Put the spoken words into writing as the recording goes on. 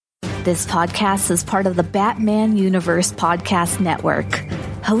This podcast is part of the Batman Universe Podcast Network,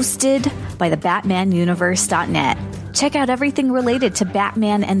 hosted by the BatmanUniverse.net. Check out everything related to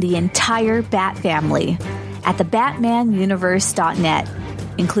Batman and the entire Bat family at the BatmanUniverse.net,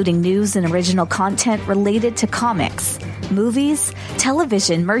 including news and original content related to comics, movies,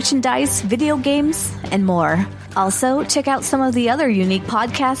 television, merchandise, video games, and more. Also, check out some of the other unique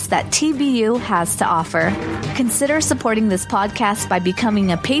podcasts that TBU has to offer. Consider supporting this podcast by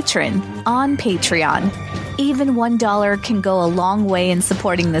becoming a patron on Patreon. Even $1 can go a long way in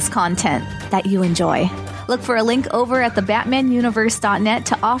supporting this content that you enjoy. Look for a link over at the BatmanUniverse.net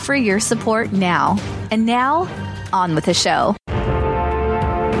to offer your support now. And now, on with the show.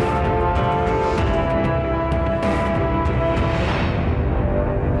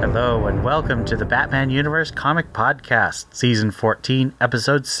 Hello and welcome to the Batman Universe Comic Podcast, Season 14,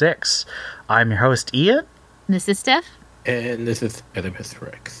 Episode 6. I'm your host, Ian. This is Steph. And this is Oedipus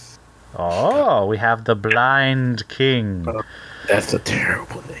Rex. Oh, we have the Blind King. That's a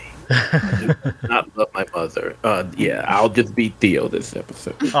terrible name. I do not love my mother. Yeah, I'll just be Theo this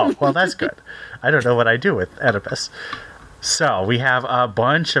episode. Oh, well, that's good. I don't know what I do with Oedipus. So, we have a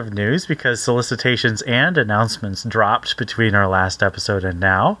bunch of news because solicitations and announcements dropped between our last episode and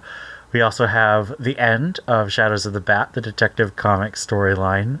now. We also have the end of Shadows of the Bat, the Detective Comics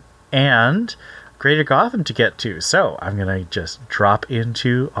storyline, and Greater Gotham to get to. So, I'm going to just drop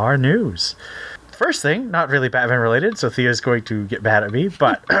into our news. First thing, not really Batman related, so Thea's going to get mad at me,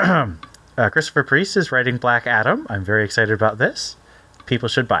 but Christopher Priest is writing Black Adam. I'm very excited about this. People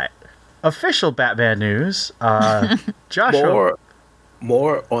should buy it. Official Batman news. Joshua.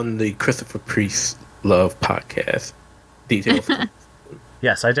 More on the Christopher Priest Love podcast. Details.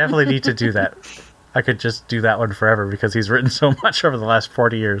 Yes, I definitely need to do that. I could just do that one forever because he's written so much over the last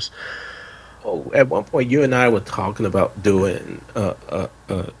 40 years. Oh, at one point you and I were talking about doing a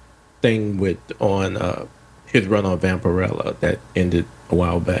thing on his run on Vampirella that ended a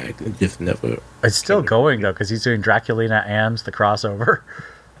while back and just never. It's still going though because he's doing Draculina and the crossover.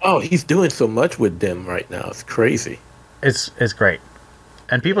 Oh, he's doing so much with them right now. It's crazy. It's great.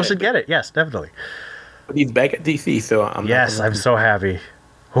 And people should get it. Yes, definitely. But he's back at DC, so I'm so happy.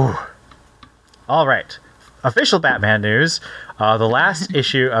 Whew. All right. Official Batman news. The last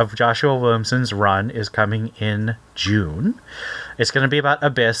issue of Joshua Williamson's run is coming in June. It's going to be about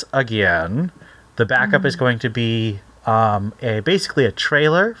Abyss again. The backup is going to be basically a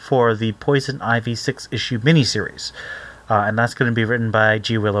trailer for the Poison Ivy 6-issue miniseries. And that's going to be written by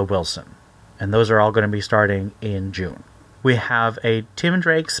G. Willow Wilson. And those are all going to be starting in June. We have a Tim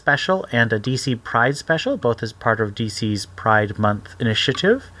Drake special and a DC Pride special, both as part of DC's Pride Month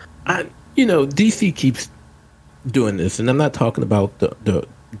initiative. DC keeps doing this, and I'm not talking about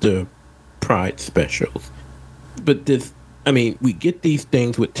the Pride specials. But we get these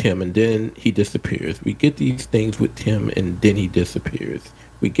things with Tim, and then he disappears. We get these things with Tim, and then he disappears.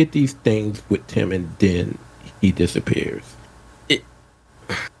 We get these things with Tim, and then he disappears.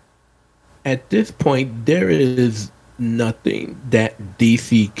 At this point, there is nothing that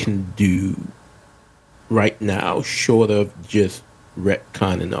DC can do right now short of just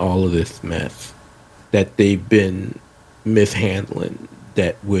retconning all of this mess that they've been mishandling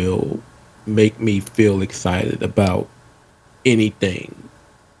that will make me feel excited about anything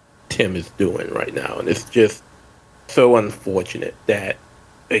Tim is doing right now. And it's just so unfortunate that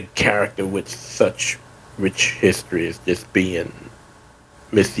a character with such rich history is just being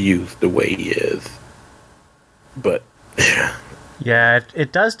misused the way he is. But yeah,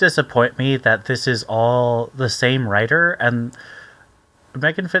 it does disappoint me that this is all the same writer. And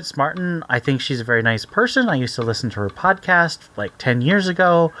Megan Fitzmartin, I think she's a very nice person. I used to listen to her podcast like 10 years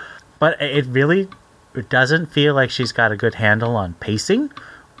ago, but it doesn't feel like she's got a good handle on pacing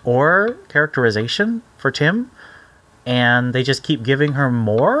or characterization for Tim. And they just keep giving her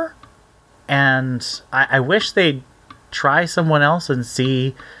more. And I wish they'd try someone else and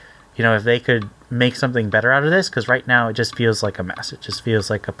see, if they could make something better out of this. Because right now it just feels like a mess. It just feels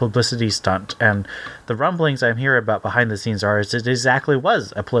like a publicity stunt. And the rumblings I'm hearing about behind the scenes is it exactly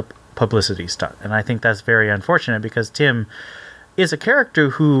was a publicity stunt. And I think that's very unfortunate because Tim is a character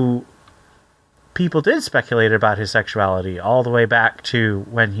who people did speculate about his sexuality all the way back to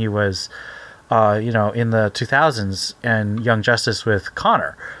when he was, in the 2000s and Young Justice with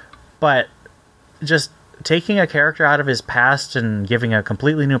Connor. But just taking a character out of his past and giving a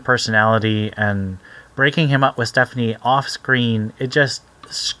completely new personality and breaking him up with Stephanie off screen, it just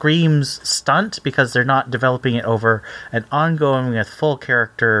screams stunt because they're not developing it over and ongoing with full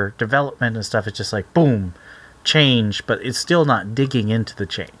character development and stuff. It's just like, boom, change, but it's still not digging into the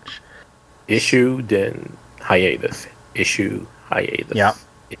change. Issue, then hiatus. Issue, hiatus. Yeah.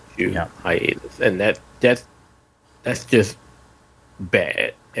 issue hiatus, and that's just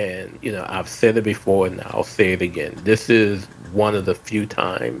bad. And I've said it before, and I'll say it again. This is one of the few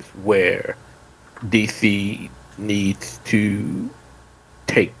times where DC needs to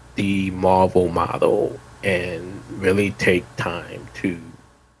take the Marvel model and really take time to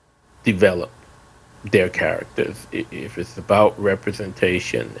develop their characters. If it's about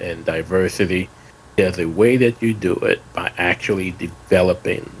representation and diversity, there's a way that you do it by actually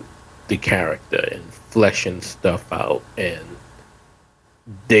developing the character and fleshing stuff out, and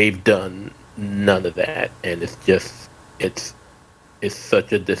they've done none of that, and it's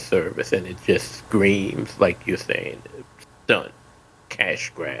such a disservice, and it just screams, like you're saying, stunt,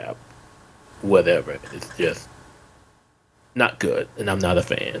 cash grab, whatever. It's just not good, and I'm not a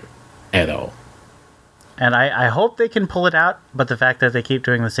fan at all. And I hope they can pull it out, but the fact that they keep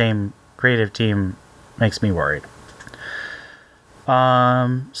doing the same creative team makes me worried.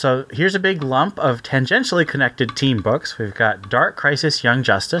 So here's a big lump of tangentially connected team books. We've got Dark Crisis Young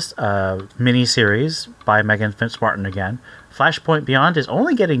Justice, a mini-series by Megan Fitzmartin again. Flashpoint Beyond is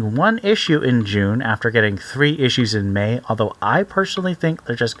only getting 1 issue in June after getting 3 issues in May, although I personally think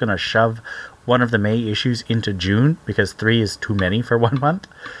they're just going to shove one of the May issues into June because 3 is too many for 1 month.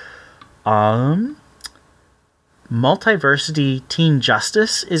 Multiversity Teen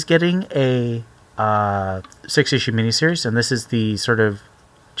Justice is getting a 6-issue miniseries, and this is the sort of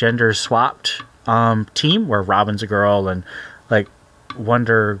gender swapped team where Robin's a girl and like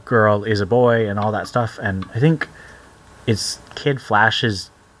Wonder Girl is a boy and all that stuff. And I think it's Kid Flash is,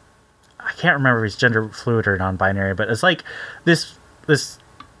 I can't remember if he's gender fluid or non-binary, but it's like this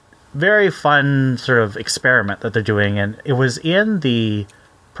very fun sort of experiment that they're doing, and it was in the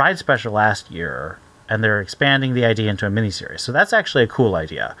Pride special last year, and they're expanding the idea into a miniseries. So that's actually a cool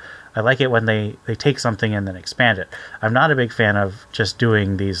idea. I like it when they take something and then expand it. I'm not a big fan of just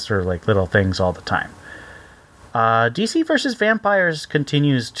doing these sort of like little things all the time. DC vs. Vampires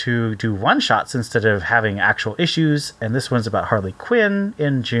continues to do one-shots instead of having actual issues, and this one's about Harley Quinn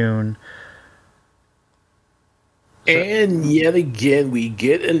in June. And yet again, we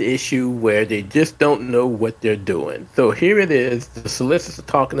get an issue where they just don't know what they're doing. So here it is. The solicitors are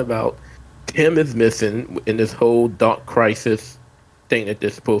talking about Tim is missing in this whole Dark Crisis thing that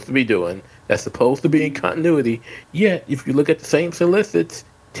they're supposed to be doing. That's supposed to be in continuity. Yet, if you look at the same solicits,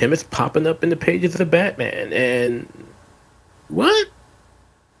 Tim is popping up in the pages of Batman. And what?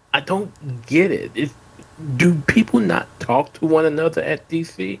 I don't get it. Do people not talk to one another at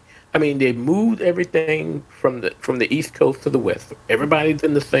DC? I mean, they moved everything from the East Coast to the West. Everybody's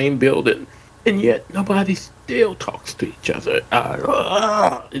in the same building, and yet nobody still talks to each other.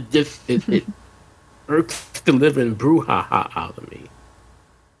 It irks the living brouhaha out of me.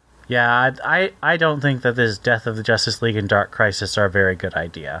 Yeah, I don't think that this Death of the Justice League and Dark Crisis are a very good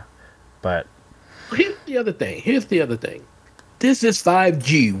idea, but here's the other thing. This is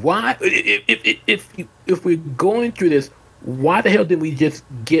 5G. Why, if we're going through this, why the hell didn't we just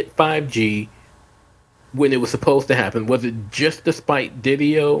get 5G when it was supposed to happen? Was it just to spite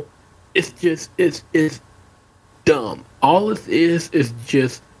Didio? It's dumb. All this is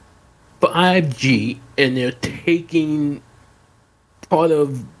just 5G, and they're taking part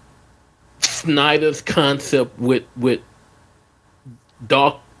of Snyder's concept with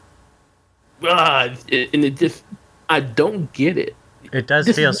Dark. And it just, I don't get it. It does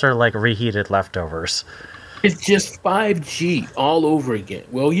feel sort of like reheated leftovers. It's just 5G all over again.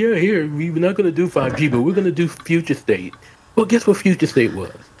 Well, yeah, here, we're not going to do 5G, but we're going to do Future State. Well, guess what Future State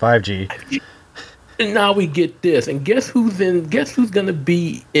was? 5G. And now we get this. And guess who's going to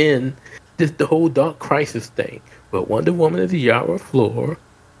be in the whole Dark Crisis thing? Well, Wonder Woman is Yara Flor.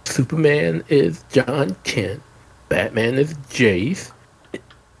 Superman is John Kent. Batman is Jace.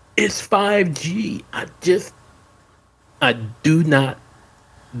 It's 5G. I do not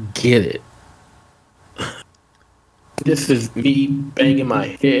get it. This is me banging my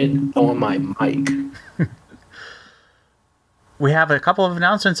head on my mic. We have a couple of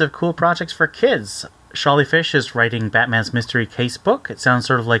announcements of cool projects for kids. Sholly Fish is writing Batman's Mystery Case book. It sounds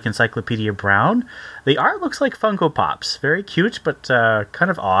sort of like Encyclopedia Brown. The art looks like Funko Pops. Very cute, but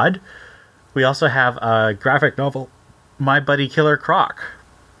kind of odd. We also have a graphic novel, My Buddy Killer Croc.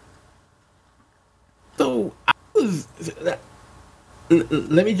 So,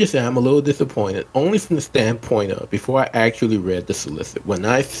 let me just say, I'm a little disappointed, only from the standpoint of, before I actually read the solicit, when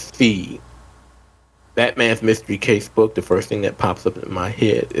I see Batman's Mystery Case book, the first thing that pops up in my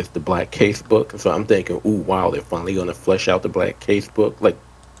head is the Black Case book. And so I'm thinking, ooh, wow, they're finally going to flesh out the Black Case book. Like,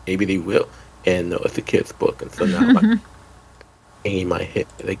 maybe they will. And no, it's a kid's book. And so now I'm hanging my head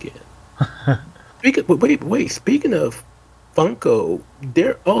again. Speaking of Funko,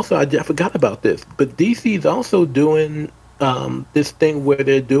 they're also, I forgot about this, but DC's also doing this thing where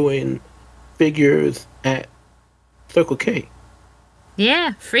they're doing figures at Circle K.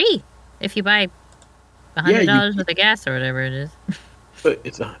 Yeah, free if you buy $100 worth of gas or whatever it is. But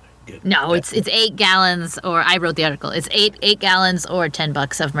it's 100. Good. No, it's 8 gallons, or I wrote the article. It's 8 gallons or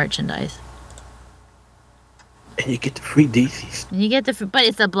 $10 of merchandise. And you get the free DCs. And you get but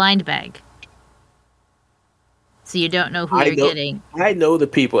it's a blind bag, so you don't know who you're getting. I know the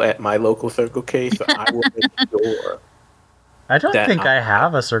people at my local Circle K, so I will make sure. I don't think I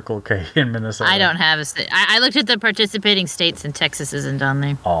have a Circle K in Minnesota. I don't have I looked at the participating states, and Texas isn't on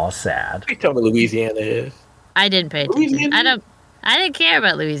there. All sad. You tell me Louisiana is. I didn't pay attention. I didn't care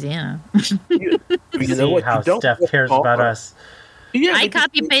about Louisiana. You know what? How Steph cares about us. Yeah, I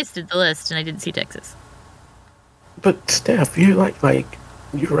copy pasted the list, and I didn't see Texas. But Steph, you're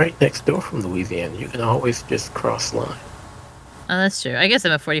you're right next door from Louisiana. You can always just cross line. Oh, that's true. I guess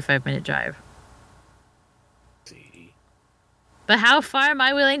I'm a 45-minute drive. See. But how far am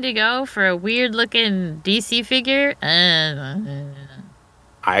I willing to go for a weird-looking DC figure?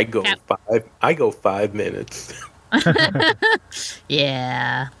 I go 5 minutes.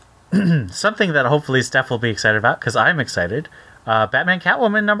 Yeah. Something that hopefully Steph will be excited about, because I'm excited. Batman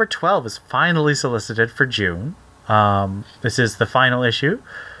Catwoman number 12 is finally solicited for June. This is the final issue.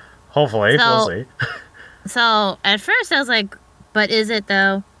 Hopefully, we'll see. So, at first I was like, but is it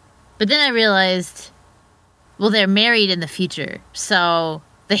though? But then I realized, well, they're married in the future, so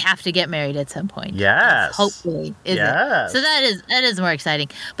they have to get married at some point. Yes. Hopefully. Yes. So that is more exciting.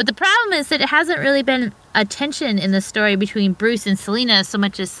 But the problem is that it hasn't really been a tension in the story between Bruce and Selina so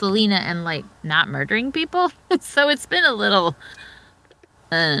much as Selina and, not murdering people. So it's been a little,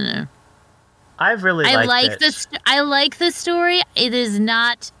 I don't know. I've really liked it. I like the story. It is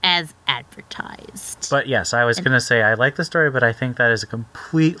not as advertised. But yes, I was going to say I like the story, but I think that is a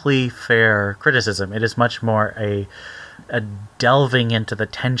completely fair criticism. It is much more a delving into the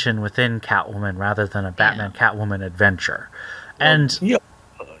tension within Catwoman rather than a Batman Catwoman adventure. And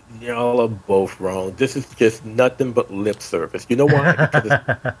y'all are both wrong. This is just nothing but lip service. You know why? Because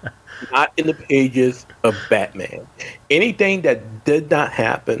it's not in the pages of Batman. Anything that did not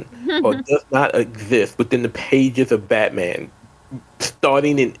happen or does not exist within the pages of Batman,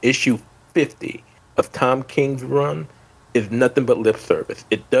 starting in issue 50 of Tom King's run, is nothing but lip service.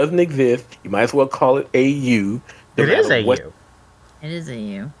 It doesn't exist. You might as well call it AU. It is AU. It is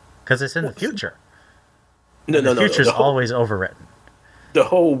AU. Because it's in the future. No. The future's always overwritten. The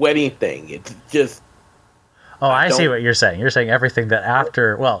whole wedding thing, it's just... Oh, I see what you're saying. You're saying everything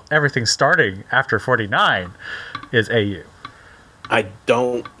everything starting after 49 is AU. I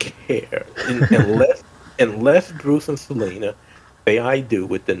don't care. Unless Bruce and Selina say I do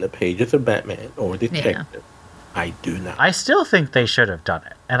within the pages of Batman or Detective, yeah. I do not. I still think they should have done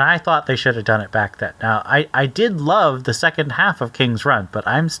it. And I thought they should have done it back then. Now, I did love the second half of King's Run, but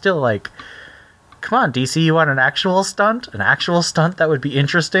I'm still like... Come on, DC, you want an actual stunt? An actual stunt that would be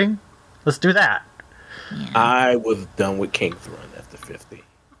interesting? Let's do that. Yeah. I was done with King's Run after 50.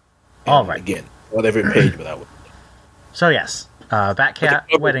 All right. Again, not every page, but I was done. So, yes.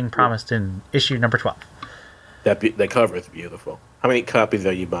 Batcat Wedding promised in issue number 12. That cover is beautiful. How many copies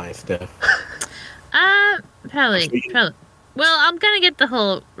are you buying, Steph? Probably. Well, I'm going to get the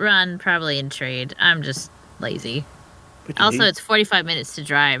whole run probably in trade. I'm just lazy. Also, it's 45 minutes to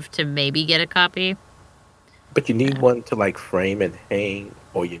drive to maybe get a copy. But you need one to frame and hang,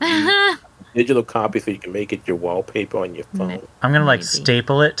 or you need digital copy so you can make it your wallpaper on your phone. I'm gonna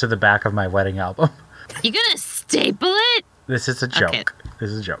staple it to the back of my wedding album. You're gonna staple it? This is a joke. Okay. This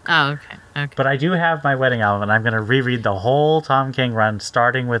is a joke. Oh, okay. But I do have my wedding album, and I'm gonna reread the whole Tom King run,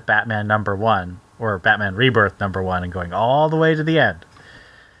 starting with Batman number 1 or Batman Rebirth number 1, and going all the way to the end.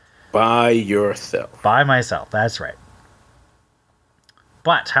 By yourself. By myself. That's right.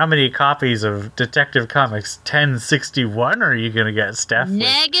 But how many copies of Detective Comics 1061 are you going to get, Steph?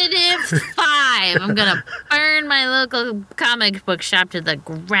 -5. I'm going to burn my local comic book shop to the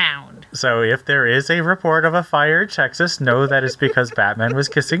ground. So if there is a report of a fire in Texas, know that it's because Batman was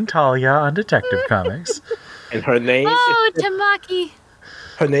kissing Talia on Detective Comics. And her name is... Tamaki.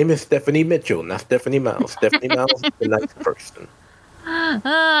 Her name is Stephanie Mitchell, not Stephanie Miles. Stephanie Miles is a nice person.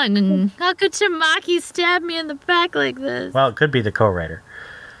 How could Tamaki stab me in the back like this? Well, it could be the co-writer.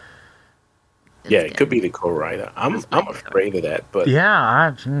 Yeah, it could be the co-writer. I'm afraid of that, but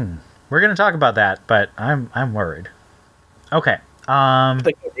yeah, we're gonna talk about that, but I'm worried. Okay. I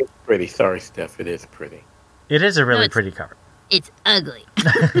think it's pretty. Sorry, Steph. It is pretty. It is a really pretty cover. It's ugly.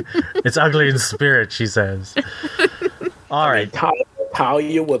 It's ugly in spirit, she says. All right.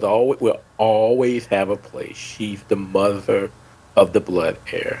 Talia will always have a place. She's the mother of the blood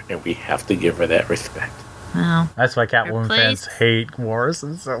heir, and we have to give her that respect. Well, that's why Catwoman fans hate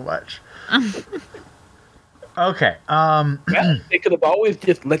Morrison so much. Okay. They could have always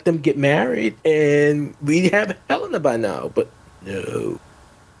just let them get married, and we'd have Helena by now. But no.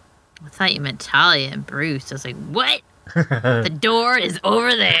 I thought you meant Talia and Bruce. I was like, what? The door is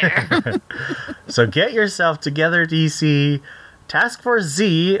over there. So get yourself together, DC. Task Force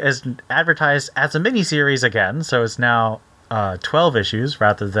Z is advertised as a miniseries again, so it's now 12 issues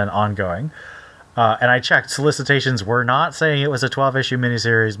rather than ongoing. And I checked, solicitations were not saying it was a 12-issue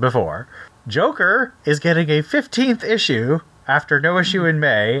miniseries before. Joker is getting a 15th issue after no issue in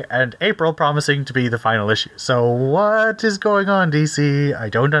May, and April promising to be the final issue. So what is going on, DC? I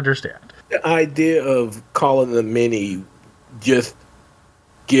don't understand. The idea of calling the mini just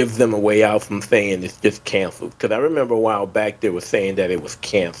gives them a way out from saying it's just canceled. Because I remember a while back they were saying that it was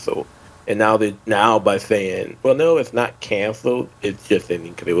canceled. And now by saying, well, no, it's not canceled, it's just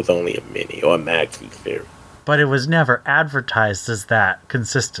ending because it was only a mini or a maxi series. But it was never advertised as that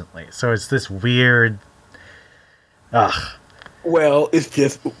consistently. So it's this weird... Ugh. Well, it's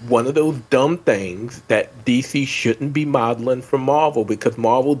just one of those dumb things that DC shouldn't be modeling for Marvel, because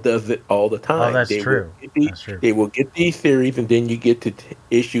Marvel does it all the time. Oh, that's true. They will get these series, and then you get to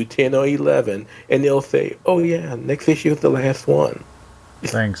issue 10 or 11, and they'll say, oh yeah, next issue is the last one.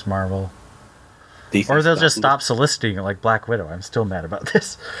 Thanks, Marvel. DC or they'll just stop soliciting it like Black Widow. I'm still mad about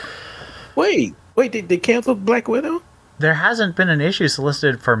this. Wait, did they cancel Black Widow? There hasn't been an issue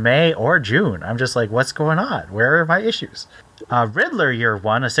solicited for May or June. I'm just like, what's going on? Where are my issues? Riddler Year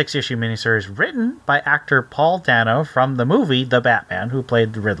One, a 6-issue miniseries written by actor Paul Dano from the movie The Batman, who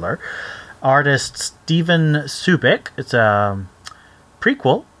played the Riddler. Artist Steven Subic. It's a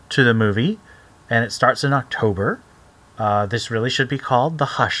prequel to the movie, and it starts in October. This really should be called The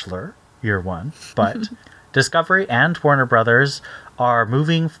Hushler Year One, but Discovery and Warner Brothers are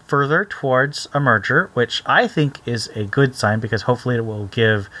moving further towards a merger, which I think is a good sign, because hopefully it will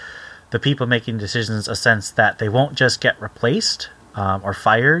give the people making decisions a sense that they won't just get replaced or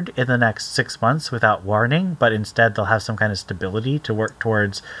fired in the next 6 months without warning, but instead they'll have some kind of stability to work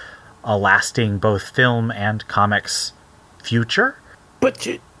towards a lasting both film and comics future. But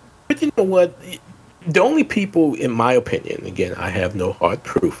you know what? The only people, in my opinion, again, I have no hard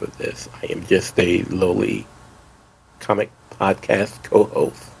proof of this. I am just a lowly comic podcast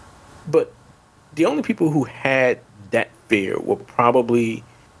co-host. But the only people who had that fear were probably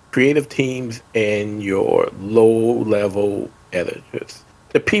creative teams and your low-level editors.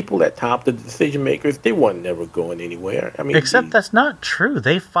 The people at top, the decision makers, they weren't never going anywhere. I mean, except that's not true.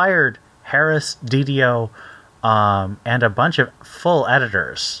 They fired Harris, DiDio, and a bunch of full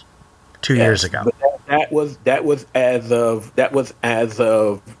editors 2 years ago. That was as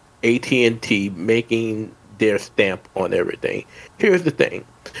of AT&T making their stamp on everything. Here's the thing: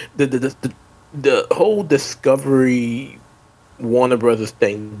 the whole Discovery Warner Brothers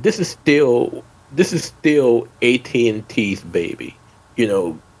thing. This is still AT&T's baby. You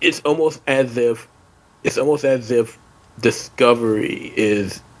know, it's almost as if Discovery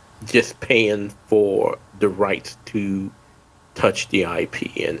is just paying for the rights to touch the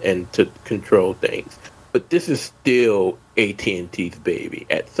IP and to control things. But this is still AT&T's baby.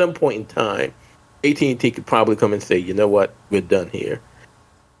 At some point in time, AT&T could probably come and say, you know what, we're done here.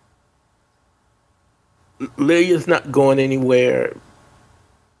 Lillian's not going anywhere.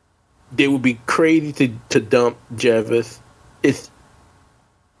 They would be crazy to dump Jervis. It's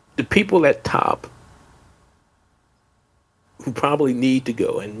the people at top who probably need to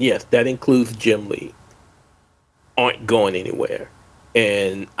go, and yes, that includes Jim Lee, aren't going anywhere.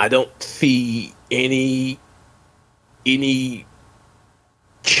 And I don't see any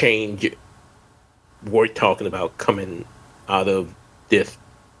change worth talking about coming out of this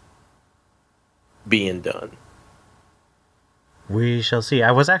being done. We shall see.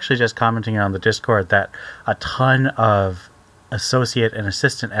 I was actually just commenting on the Discord that a ton of associate and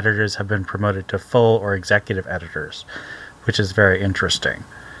assistant editors have been promoted to full or executive editors, which is very interesting.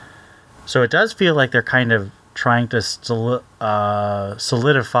 So it does feel like they're kind of trying to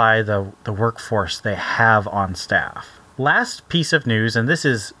solidify the workforce they have on staff. Last piece of news, and this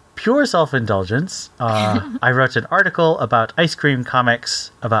is pure self-indulgence. I wrote an article about Ice Cream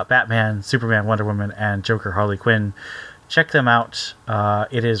Comics about Batman, Superman, Wonder Woman, and Joker Harley Quinn. Check them out.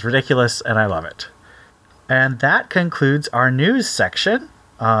 It is ridiculous, and I love it. And that concludes our news section.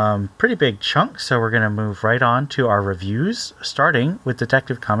 Pretty big chunk, so we're going to move right on to our reviews, starting with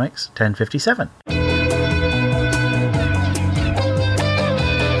Detective Comics 1057.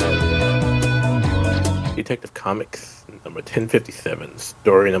 Detective Comics number 1057,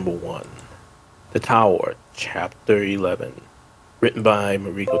 story number 1. The Tower, chapter 11. Written by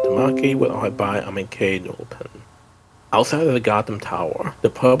Mariko Tamaki with art by Amin K. Knowlton. Outside of the Gotham Tower, the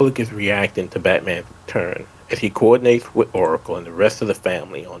public is reacting to Batman's return as he coordinates with Oracle and the rest of the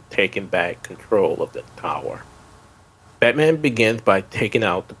family on taking back control of the tower. Batman begins by taking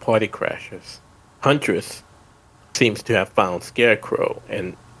out the party crashers. Huntress seems to have found Scarecrow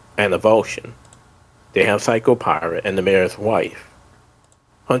and Avotion. They have Psycho Pirate and the mayor's wife.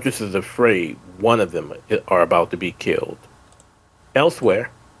 Huntress is afraid one of them are about to be killed.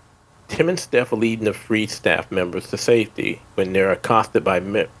 Elsewhere, Tim and Steph are leading the Free staff members to safety when they're accosted by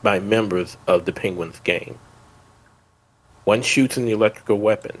members of the Penguins gang. One shoots an electrical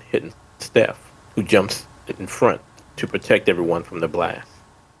weapon, hitting Steph, who jumps in front to protect everyone from the blast.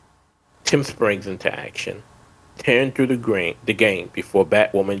 Tim springs into action, tearing through the gang before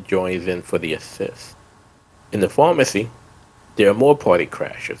Batwoman joins in for the assist. In the pharmacy, there are more party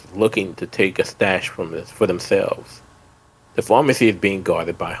crashers looking to take a stash for themselves. The pharmacy is being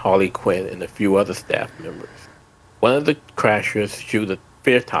guarded by Harley Quinn and a few other staff members. One of the crashers shoots a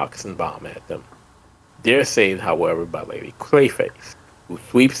fear toxin bomb at them. They're saved, however, by Lady Clayface, who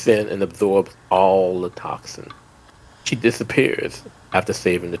sweeps in and absorbs all the toxin. She disappears after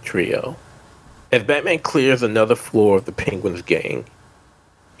saving the trio. As Batman clears another floor of the Penguins gang,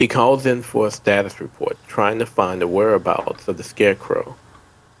 he calls in for a status report, trying to find the whereabouts of the Scarecrow.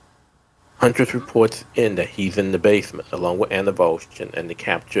 Huntress reports in that he's in the basement, along with Avotion and the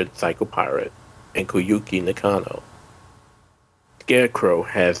captured Psycho Pirate and Koyuki Nakano. Scarecrow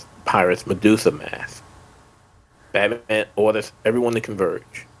has Pirate's Medusa mask. Batman orders everyone to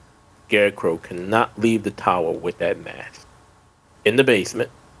converge. Scarecrow cannot leave the tower with that mask. In the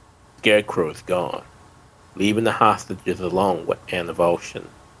basement, Scarecrow is gone, leaving the hostages alone with Avotion.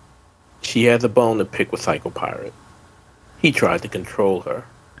 She has a bone to pick with Psycho Pirate. He tried to control her,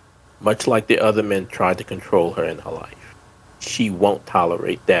 much like the other men tried to control her in her life. She won't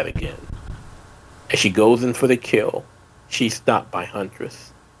tolerate that again. As she goes in for the kill, she's stopped by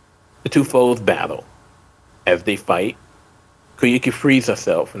Huntress. The two foes battle. As they fight, Koyuki frees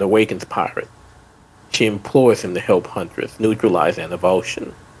herself and awakens Pirate. She implores him to help Huntress neutralize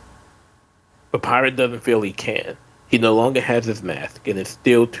Avotion. But Pirate doesn't feel he can. He no longer has his mask and is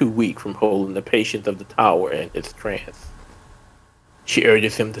still too weak from holding the patience of the tower in its trance. She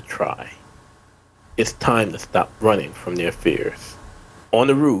urges him to try. It's time to stop running from their fears. On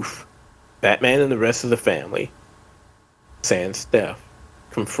the roof, Batman and the rest of the family, sans Steph,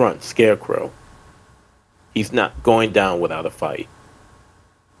 confront Scarecrow. He's not going down without a fight.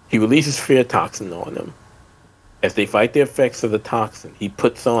 He releases fear toxin on them. As they fight the effects of the toxin, he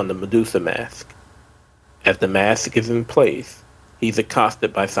puts on the Medusa mask. As the mask is in place, he's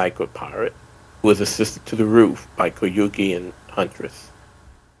accosted by Psycho Pirate, who is assisted to the roof by Koyuki and Huntress.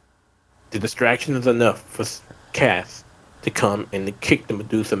 The distraction is enough for Cass to come and to kick the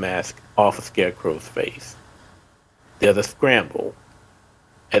Medusa mask off of Scarecrow's face. There's a scramble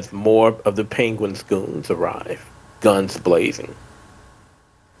as more of the Penguin's goons arrive, guns blazing.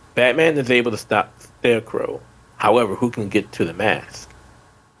 Batman is able to stop Scarecrow. However, who can get to the mask?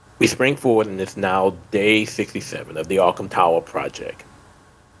 We spring forward and it's now day 67 of the Arkham Tower project,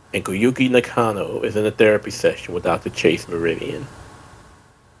 and Koyuki Nakano is in a therapy session with Dr. Chase Meridian.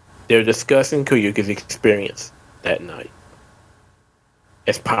 They're discussing Koyuki's experience that night.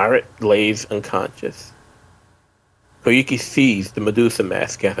 As Pirate lays unconscious, Koyuki sees the Medusa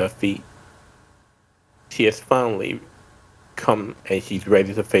mask at her feet. She has finally come and she's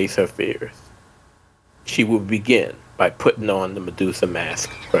ready to face her fears. She will begin by putting on the Medusa mask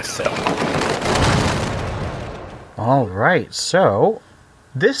herself. All right, so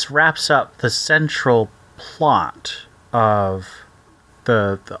this wraps up the central plot of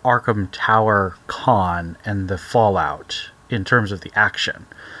the Arkham Tower con and the fallout in terms of the action.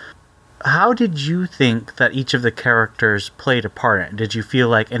 How did you think that each of the characters played a part in it? Did you feel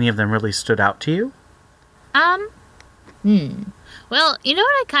like any of them really stood out to you? Well, you know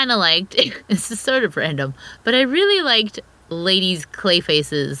what I kind of liked? This is sort of random, but I really liked Lady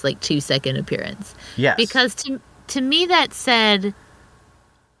Clayface's 2-second appearance. Yes. Because to me that said,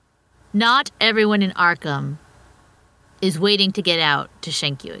 not everyone in Arkham is waiting to get out to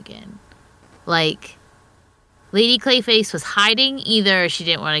shank you again. Lady Clayface was hiding. Either she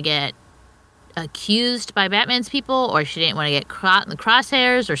didn't want to get accused by Batman's people, or she didn't want to get caught in the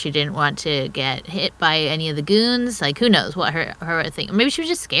crosshairs, or she didn't want to get hit by any of the goons. Who knows what her thing. Or maybe she was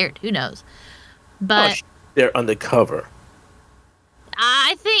just scared. Who knows? But they're undercover.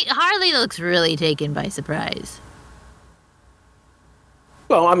 I think Harley looks really taken by surprise.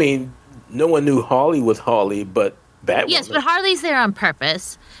 Well, I mean, no one knew Harley was Harley, but Batwoman. Yes, but Harley's there on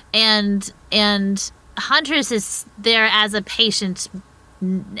purpose, and Huntress is there as a patient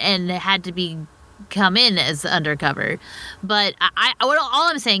and had to come in as undercover. But all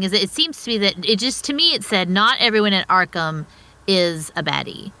I'm saying is that it seems to be that to me it said not everyone at Arkham is a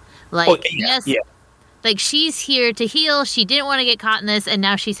baddie. Like, like she's here to heal. She didn't want to get caught in this, and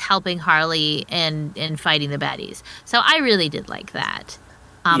now she's helping Harley and fighting the baddies. So I really did like that.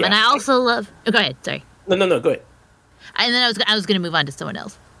 And I also love. Oh, go ahead. Sorry. No. Go ahead. And then I was going to move on to someone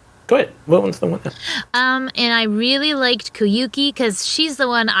else. Go ahead. What one's someone else? And I really liked Koyuki because she's the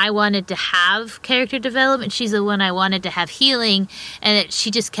one I wanted to have character development. She's the one I wanted to have healing, and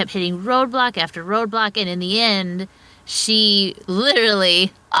she just kept hitting roadblock after roadblock, and in the end, she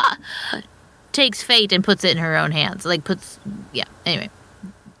literally takes fate and puts it in her own hands. Anyway,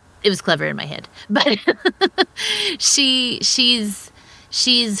 it was clever in my head, but she's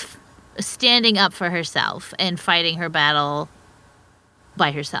standing up for herself and fighting her battle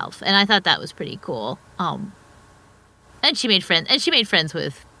by herself, and I thought that was pretty cool. And she made friends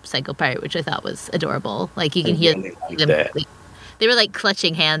with Psycho Pirate, which I thought was adorable. Like, you can hear them. They were like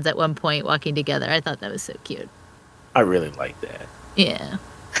clutching hands at one point, walking together. I thought that was so cute. I really like that. Yeah.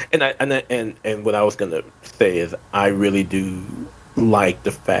 And what I was gonna say is I really do like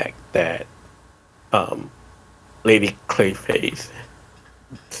the fact that Lady Clayface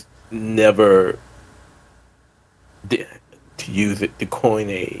never did, to coin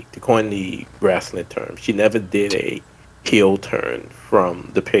the wrestling term, she never did a heel turn from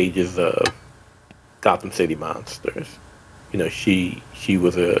the pages of Gotham City Monsters. You know, she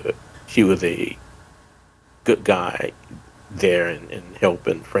was a good guy there and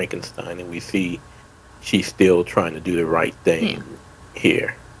helping Frankenstein, and we see she's still trying to do the right thing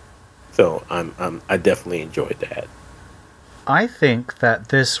here. So I definitely enjoyed that. I think that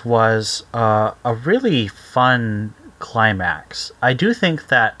this was a really fun climax. I do think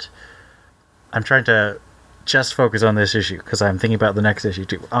that I'm trying to just focus on this issue because I'm thinking about the next issue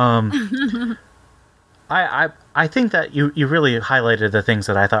too. I think that you really highlighted the things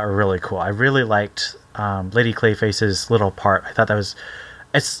that I thought were really cool. I really liked Lady Clayface's little part. I thought that was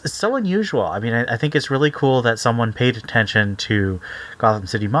it's so unusual. I mean, I think it's really cool that someone paid attention to Gotham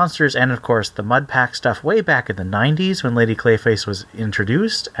City Monsters and, of course, the Mud Pack stuff way back in the 90s when Lady Clayface was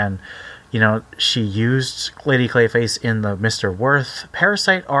introduced. And, you know, she used Lady Clayface in the Mr. Worth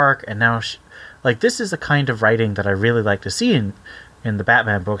Parasite arc. And now, this is the kind of writing that I really like to see in the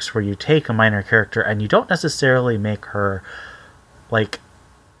Batman books, where you take a minor character and you don't necessarily make her,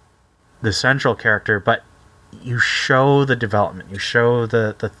 the central character, but you show the development, you show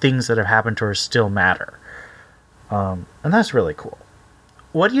the things that have happened to her still matter. And that's really cool.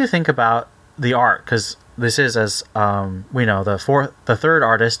 What do you think about the art? Because this is, as we know, the third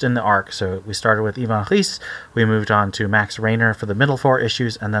artist in the arc. So we started with Ivan Reis, we moved on to Max Raynor for the middle 4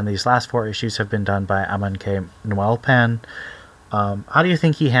 issues, and then these last 4 issues have been done by Aman K. Noelpan. How do you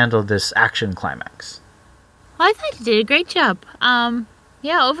think he handled this action climax? Well, I thought he did a great job.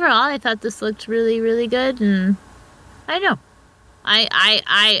 Overall, I thought this looked really, really good, and I don't know.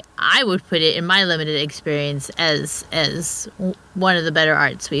 I would put it in my limited experience as one of the better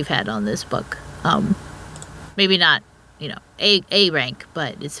arts we've had on this book. Maybe not, A rank,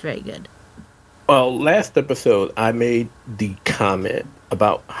 but it's very good. Well, last episode I made the comment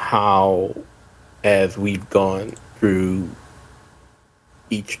about how, as we've gone through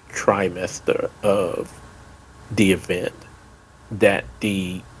each trimester of the event, that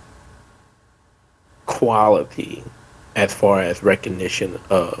the quality as far as recognition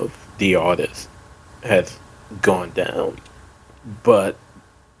of the artist has gone down. But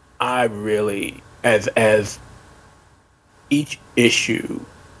I really, as each issue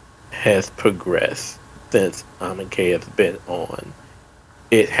has progressed since Aman K has been on,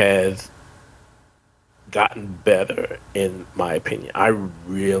 it has gotten better, in my opinion. I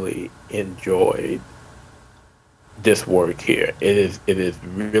really enjoyed this work here. It is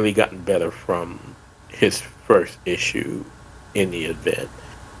really gotten better from his first issue in the event.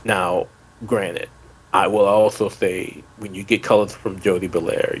 Now, granted, I will also say when you get colors from Jody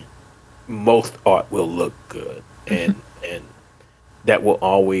Belair, most art will look good, and that will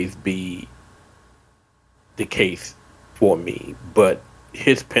always be the case for me. But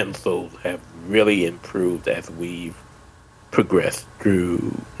his pencils have really improved as we've progressed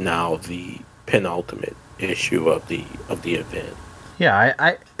through now the penultimate issue of the event. Yeah,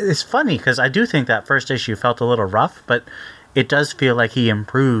 I it's funny because I do think that first issue felt a little rough, but it does feel like he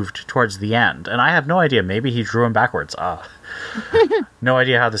improved towards the end. And I have no idea. Maybe he drew him backwards. No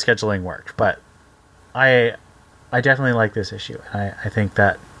idea how the scheduling worked, but I definitely like this issue. I think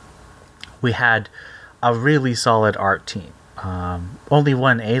that we had a really solid art team. Only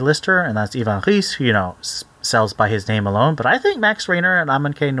one A-lister, and that's Ivan Reis, who, sells by his name alone. But I think Max Raynor and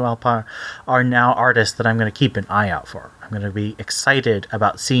Amon K. Noelpar are now artists that I'm going to keep an eye out for. I'm going to be excited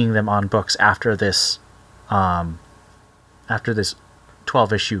about seeing them on books after this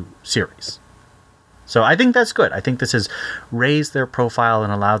 12-issue series. So I think that's good. I think this has raised their profile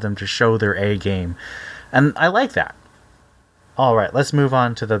and allowed them to show their A game. And I like that. All right, let's move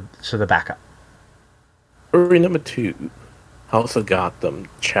on to the backup. Story number 2, House of Gotham,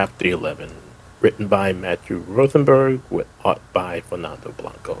 Chapter 11, written by Matthew Rosenberg with art by Fernando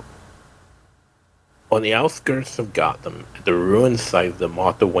Blanco. On the outskirts of Gotham, at the ruined site of the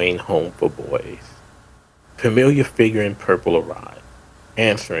Martha Wayne home for boys, a familiar figure in purple arrived,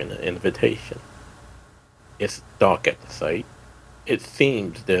 answering an invitation. It's dark at the site. It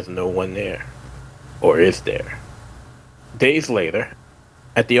seems there's no one there. Or is there? Days later,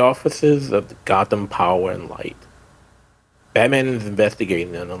 at the offices of the Gotham Power and Light, Batman is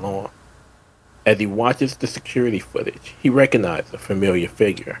investigating an alarm. As he watches the security footage, he recognizes a familiar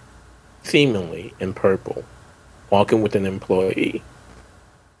figure, seemingly in purple, walking with an employee.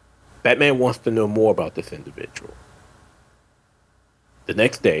 Batman wants to know more about this individual. The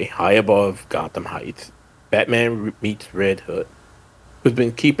next day, high above Gotham Heights, Batman meets Red Hood, who's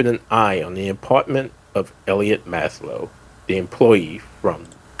been keeping an eye on the apartment of Elliot Maslow, the employee from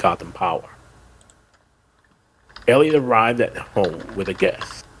Gotham Power. Elliot arrived at home with a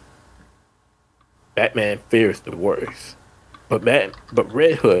guest. Batman fears the worst, but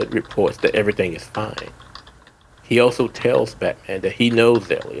Red Hood reports that everything is fine. He also tells Batman that he knows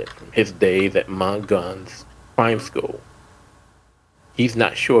Elliot from his days at Mongun's crime school. He's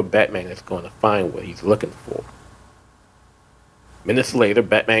not sure Batman is going to find what he's looking for. Minutes later,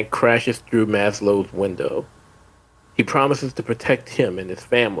 Batman crashes through Maslow's window. He promises to protect him and his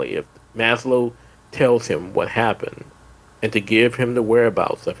family if Maslow tells him what happened, and to give him the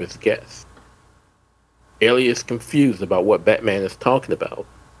whereabouts of his guests. Elliot is confused about what Batman is talking about.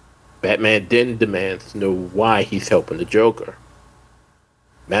 Batman then demands to know why he's helping the Joker.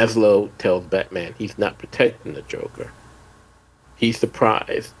 Maslow tells Batman he's not protecting the Joker. He's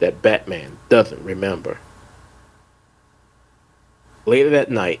surprised that Batman doesn't remember. Later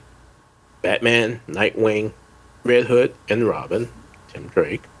that night, Batman, Nightwing, Red Hood, and Robin, Tim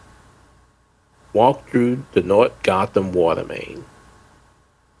Drake, walk through the North Gotham water main,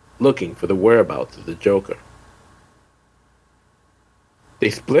 looking for the whereabouts of the Joker. They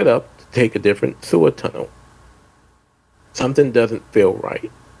split up to take a different sewer tunnel. Something doesn't feel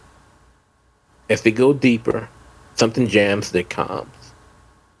right. As they go deeper, something jams their comms,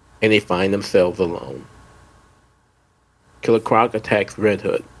 and they find themselves alone. Killer Croc attacks Red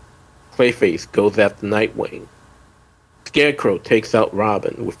Hood. Clayface goes after Nightwing. Scarecrow takes out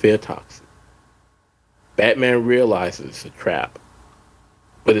Robin with fear toxin. Batman realizes it's a trap,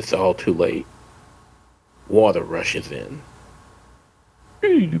 but it's all too late. Water rushes in.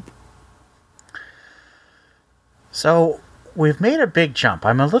 So, we've made a big jump.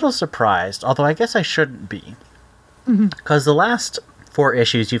 I'm a little surprised, although I guess I shouldn't be. Because the last 4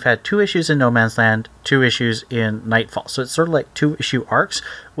 issues, you've had 2 issues in No Man's Land, 2 issues in Nightfall. So it's sort of like 2-issue arcs,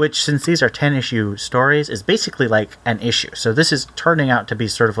 which, since these are 10-issue stories, is basically like an issue. So this is turning out to be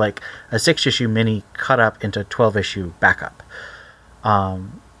sort of like a 6-issue mini cut up into 12-issue backup.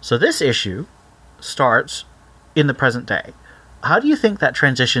 So this issue starts in the present day. How do you think that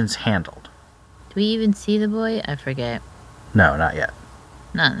transition's handled? Do we even see the boy? I forget. No, not yet.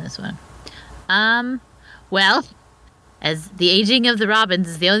 Not in this one. Well, as the aging of the Robins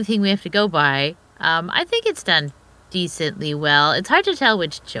is the only thing we have to go by, I think it's done decently well. It's hard to tell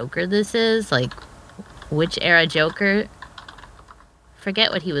which Joker this is, like, which era Joker.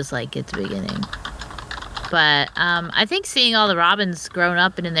 Forget what he was like at the beginning. But I think seeing all the Robins grown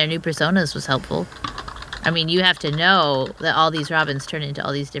up and in their new personas was helpful. I mean, you have to know that all these Robins turn into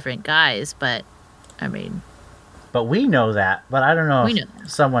all these different guys, but, I mean... But we know that, but I don't know if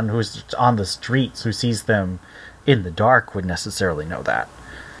someone who's on the streets who sees them in the dark would necessarily know that.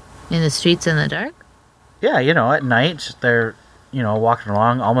 In the streets in the dark? Yeah, at night, they're, walking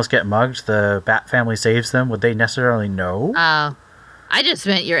along, almost get mugged, the Bat family saves them. Would they necessarily know? Oh. I just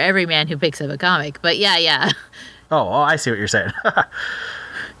meant you're every man who picks up a comic, but yeah. Oh, I see what you're saying.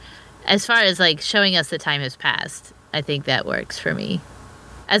 As far as, like, showing us the time has passed, I think that works for me.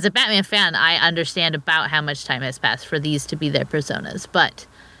 As a Batman fan, I understand about how much time has passed for these to be their personas, but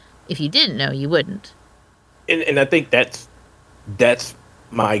if you didn't know, you wouldn't. And I think that's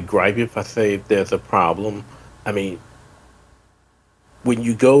my gripe if I say there's a problem. I mean, when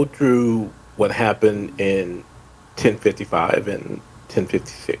you go through what happened in 1055 and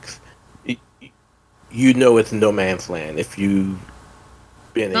 1056, you know it's no man's land if you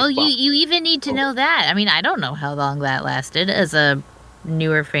been. Well, you even need to know that. I mean, I don't know how long that lasted as a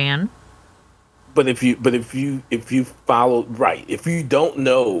newer fan. But if you follow right, if you don't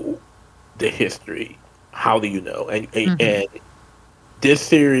know the history, how do you know? And this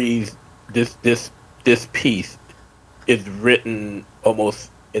series, this piece is written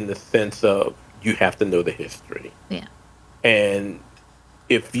almost in the sense of you have to know the history. Yeah. And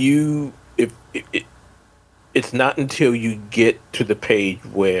if it's not until you get to the page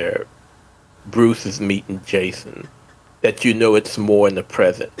where Bruce is meeting Jason that you know it's more in the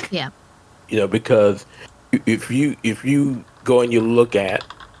present. Yeah. Because if you go and you look at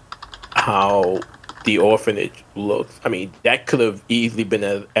how the orphanage looks, I mean, that could have easily been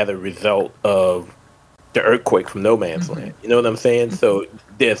as a result of the earthquake from No Man's Land. You know what I'm saying? So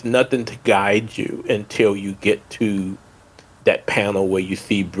there's nothing to guide you until you get to that panel where you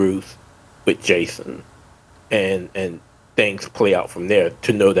see Bruce with Jason, and things play out from there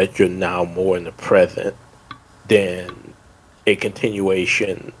to know that you're now more in the present than a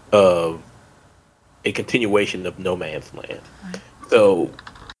continuation of No Man's Land. Right. So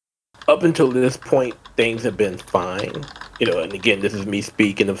up until this point, things have been fine. And again, this is me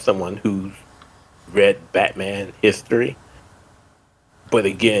speaking of someone who's read Batman history. But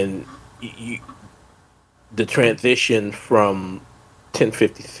again, the transition from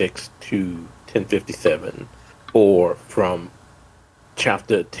 1056 to 1057, or from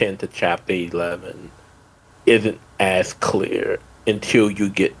chapter 10 to chapter 11, isn't as clear until you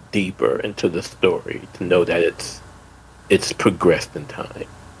get deeper into the story to know that it's progressed in time.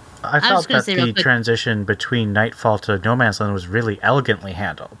 I felt that the transition between Nightfall to No Man's Land was really elegantly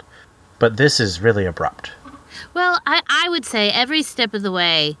handled, but this is really abrupt. Well, I would say every step of the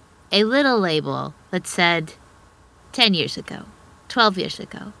way, a little label that said 10 years ago, 12 years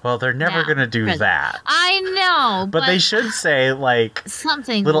ago. Well, they're never going to do that. I know, but they should say, like,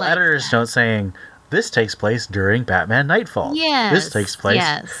 something little like editor's note saying, this takes place during Batman Nightfall. Yes. This takes place.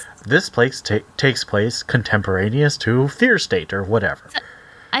 Yes. This place takes place contemporaneous to Fear State or whatever. So,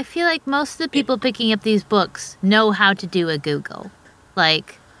 I feel like most of the people picking up these books know how to do a Google.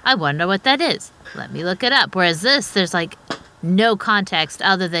 Like, I wonder what that is. Let me look it up. Whereas there's like no context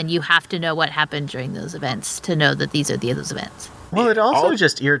other than you have to know what happened during those events to know that these are those events. Well, it also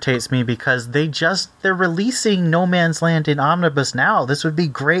just irritates me because they're releasing No Man's Land in Omnibus now. This would be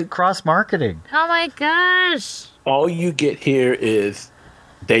great cross-marketing. Oh my gosh. All you get here is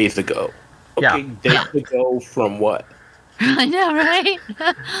Days Ago. Okay, yeah. Days Ago from what? I know, right?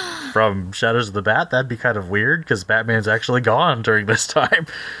 From Shadows of the Bat? That'd be kind of weird because Batman's actually gone during this time.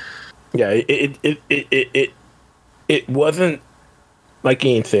 Yeah, it wasn't, like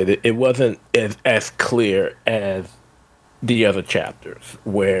Ian said, it wasn't as clear as the other chapters,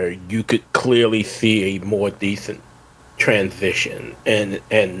 where you could clearly see a more decent transition and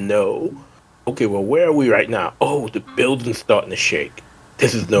know, okay, well, where are we right now? Oh, the building's starting to shake.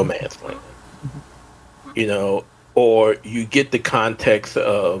 This is No Man's Land. Or you get the context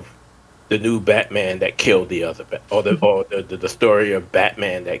of the new Batman that killed the other, or the story of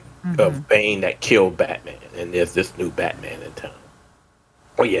Batman of Bane that killed Batman, and there's this new Batman in town.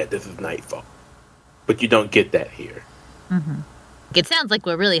 Oh yeah, this is Nightfall, but you don't get that here. Mm-hmm. It sounds like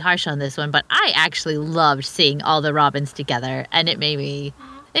we're really harsh on this one, but I actually loved seeing all the Robins together, and it made me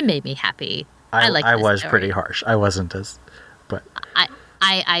happy. I was pretty harsh. I wasn't as, but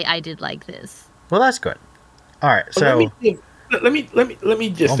I did like this. Well, that's good. All right, so let me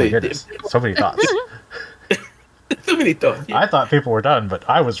just say this. So many thoughts. So many thoughts. Yeah. I thought people were done, but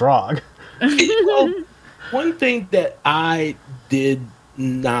I was wrong. Well, one thing that I did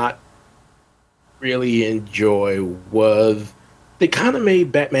not really enjoy was they kind of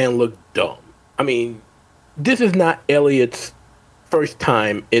made Batman look dumb. I mean, this is not Elliot's first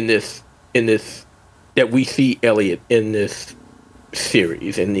time in this that we see Elliot in this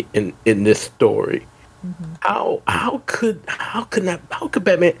series in this story. Mm-hmm. How could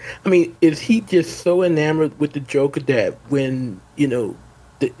Batman? I mean, is he just so enamored with the Joker that when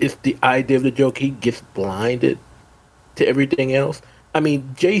it's the idea of the Joker, he gets blinded to everything else? I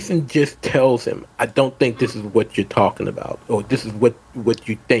mean, Jason just tells him, "I don't think this is what you're talking about, or this is what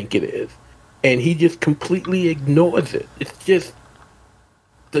you think it is," and he just completely ignores it. It's just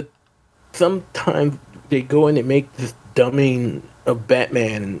sometimes they go in and make this dumbing of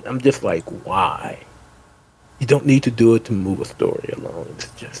Batman, and I'm just like, why? You don't need to do it to move a story along. It's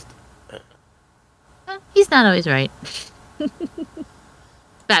just... He's not always right.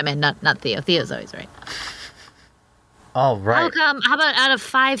 Batman, not Theo. Theo's always right. All right. How about out of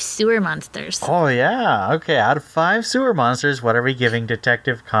 5 sewer monsters? Oh, yeah. Okay, out of 5 sewer monsters, what are we giving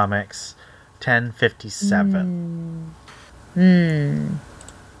Detective Comics 1057.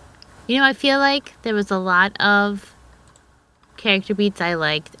 You know, I feel like there was a lot of character beats I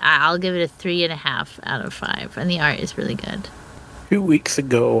liked. I'll give it a 3.5 out of 5, and the art is really good. 2 weeks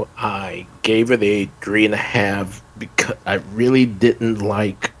ago, I gave it a 3.5 because I really didn't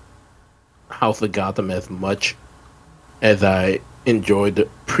like House of Gotham as much as I enjoyed the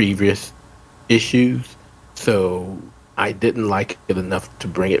previous issues. So I didn't like it enough to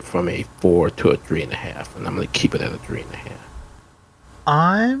bring it from a 4 to a 3.5, and I'm going to keep it at a 3.5.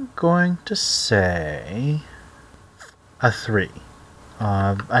 I'm going to say a 3.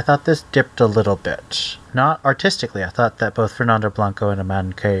 I thought this dipped a little bit. Not artistically. I thought that both Fernando Blanco and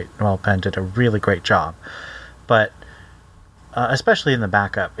Amanda K. Noel Penn did a really great job. But especially in the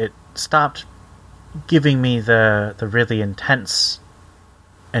backup, it stopped giving me the really intense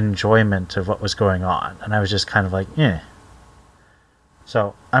enjoyment of what was going on. And I was just kind of like, eh.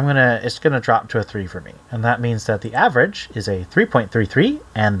 So it's gonna drop to a 3 for me. And that means that the average is a 3.33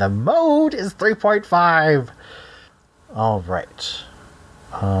 and the mode is 3.5. All right.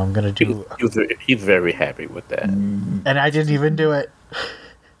 I'm gonna do. He's very happy with that, and I didn't even do it.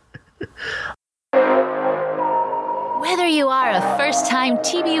 Whether you are a first-time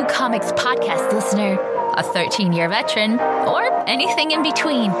TBU Comics podcast listener, a 13-year veteran, or anything in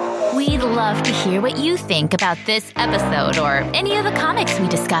between, we'd love to hear what you think about this episode or any of the comics we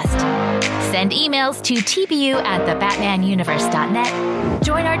discussed. Send emails to tbu@thebatmanuniverse.net.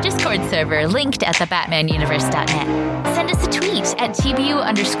 Join our Discord server linked at thebatmanuniverse.net. Send us a tweet at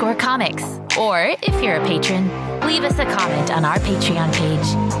TBU_comics. Or, if you're a patron, leave us a comment on our Patreon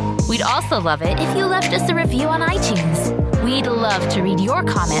page. We'd also love it if you left us a review on iTunes. We'd love to read your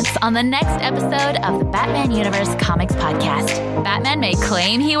comments on the next episode of the Batman Universe Comics Podcast. Batman may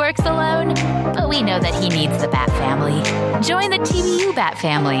claim he works alone, but we know that he needs the Bat Family. Join the TBU Bat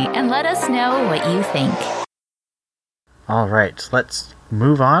Family and let us know what you think. All right, let's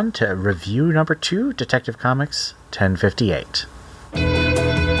move on to review number 2, Detective Comics 1058.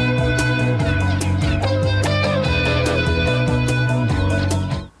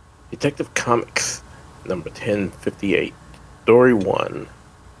 Detective Comics number 1058, Story 1,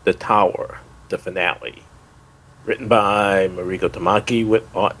 The Tower, the Finale. Written by Mariko Tamaki with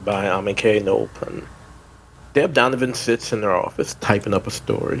art by Amike Noel Penn. Deb Donovan sits in her office typing up a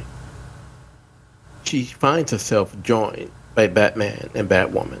story. She finds herself joined by Batman and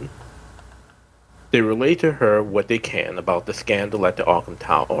Batwoman. They relay to her what they can about the scandal at the Arkham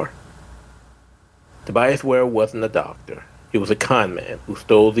Tower. Tobias Ware wasn't a doctor. He was a con man who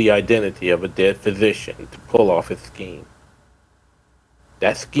stole the identity of a dead physician to pull off his scheme.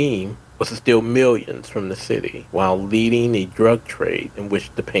 That scheme was to steal millions from the city while leading a drug trade in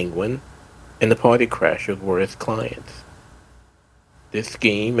which the Penguin and the Party Crashers were his clients. This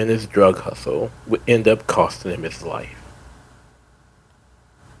scheme and his drug hustle would end up costing him his life.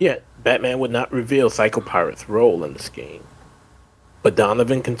 Yet, Batman would not reveal Psycho Pirate's role in the scheme. But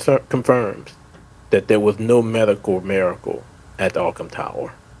Donovan confirms that there was no medical miracle at the Arkham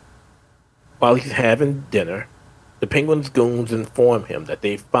Tower. While he's having dinner, the Penguin's goons inform him that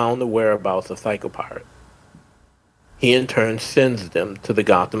they've found the whereabouts of Psycho Pirate. He in turn sends them to the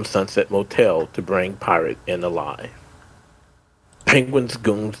Gotham Sunset Motel to bring Pirate in alive. Penguin's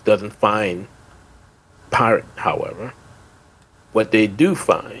goons doesn't find Pirate, however. What they do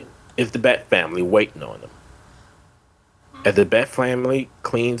find is the Bat Family waiting on them. As the Bat Family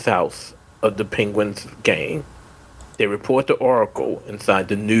cleans house of the Penguin's gang, they report to Oracle inside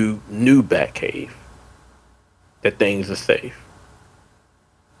the new Batcave that things are safe.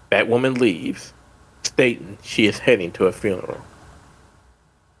 Batwoman leaves, stating she is heading to a funeral.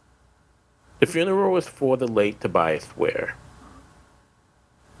 The funeral is for the late Tobias Ware.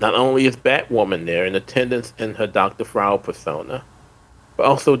 Not only is Batwoman there in attendance in her Dr. Frau persona, but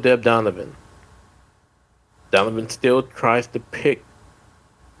also Deb Donovan. Donovan still tries to pick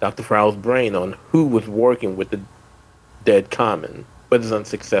Dr. Frau's brain on who was working with the dead Common, but is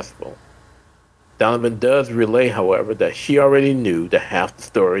unsuccessful. Donovan does relay, however, that she already knew the half the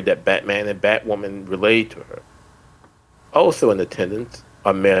story that Batman and Batwoman relayed to her. Also in attendance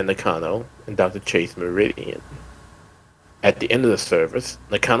are Mayor Nakano and Dr. Chase Meridian. At the end of the service,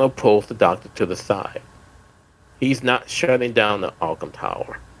 Nakano pulls the doctor to the side. He's not shutting down the Arkham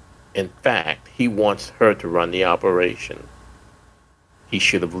Tower. In fact, he wants her to run the operation. He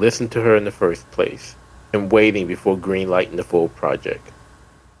should have listened to her in the first place and waiting before greenlighting the full project.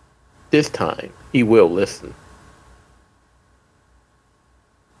 This time, he will listen.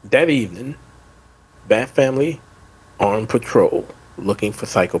 That evening, Bat Family are on patrol looking for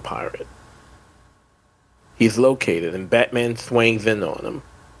Psycho Pirate. He's located and Batman swings in on him.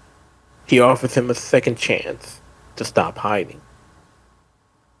 He offers him a second chance to stop hiding.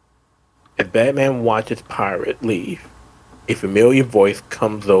 As Batman watches Pirate leave, a familiar voice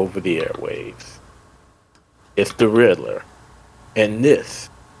comes over the airwaves. It's the Riddler, and this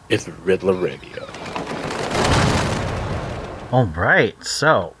is Riddler Radio. All right,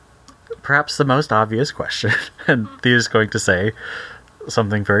 so perhaps the most obvious question, and Thea's going to say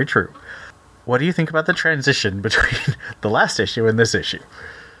something very true. What do you think about the transition between the last issue and this issue?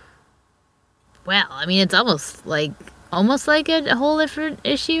 Well, I mean, it's almost like a whole different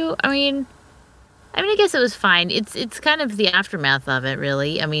issue. I mean, I guess it was fine. It's kind of the aftermath of it,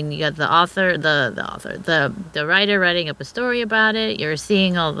 really. I mean, you got the author, the writer writing up a story about it. You're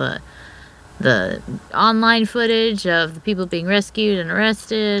seeing all the online footage of the people being rescued and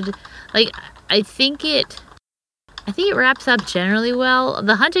arrested. Like, I think it wraps up generally well.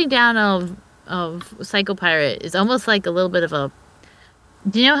 The hunting down of Psycho Pirate is almost like a little bit of a.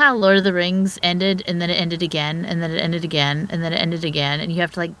 Do you know how Lord of the Rings ended, and then it ended again, and then it ended again, and then it ended again, and you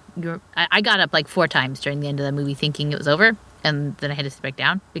have to I got up like 4 times during the end of the movie thinking it was over, and then I had to sit back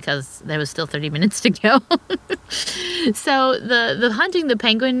down because there was still 30 minutes to go. So the hunting the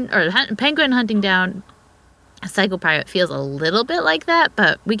penguin, or penguin hunting down Psycho Pirate feels a little bit like that,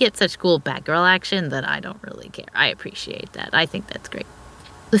 but we get such cool Batgirl action that I don't really care. I appreciate that. I think that's great.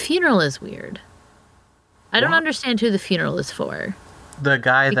 The funeral is weird. I don't understand who the funeral is for. The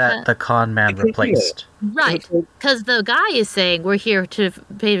guy that the con man replaced. Right, because the guy is saying we're here to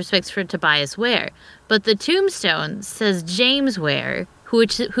pay respects for Tobias Ware, but the tombstone says James Ware, who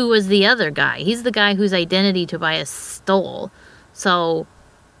was the other guy. He's the guy whose identity Tobias stole. So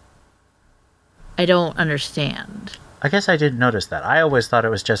I don't understand. I guess I didn't notice that. I always thought it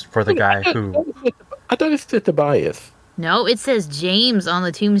was just for the guy who... I thought it said Tobias. No, it says James on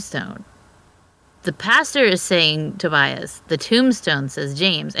the tombstone. The pastor is saying Tobias. The tombstone says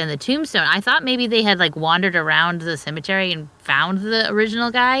James. And the tombstone, I thought maybe they had wandered around the cemetery and found the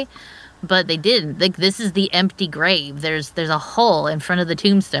original guy, but they didn't. Like, this is the empty grave. There's a hole in front of the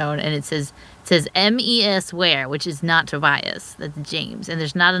tombstone, and it says M.E.S. Ware, which is not Tobias. That's James. And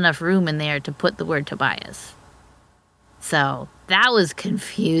there's not enough room in there to put the word Tobias. So that was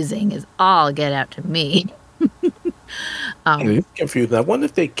confusing as all get out to me. It's confusing. I wonder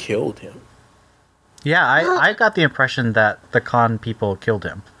if they killed him. Yeah, I got the impression that the con people killed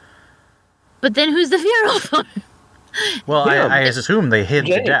him. But then who's the funeral for? Well, I assume they hid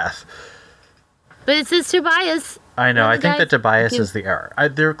the death. But it says Tobias. I know. I think that Tobias is the error.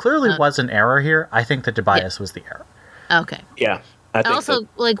 There clearly was an error here. I think that Tobias was the error. Okay. Yeah. I think also,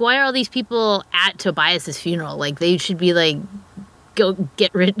 why are all these people at Tobias's funeral? They should be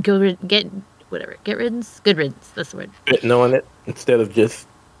get riddance. Good riddance. That's the word. Written on it instead of just.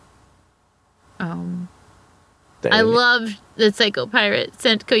 I loved that Psycho Pirate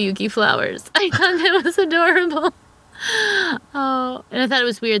sent Koyuki flowers. I thought that was adorable. Oh, and I thought it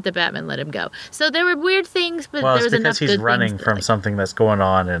was weird that Batman let him go. So there were weird things, but there was enough good things. Well, it's because he's running from something that's going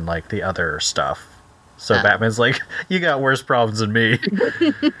on in the other stuff. So Batman's like, you got worse problems than me.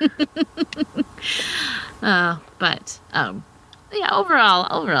 Yeah, overall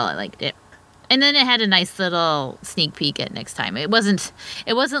I liked it. And then it had a nice little sneak peek at next time. It wasn't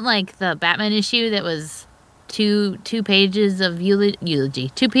like the Batman issue that was two pages of eulogy,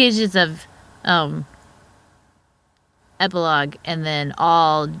 2 pages of epilogue, and then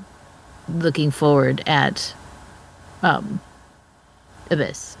all looking forward at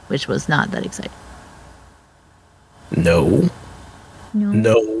Abyss, which was not that exciting. No.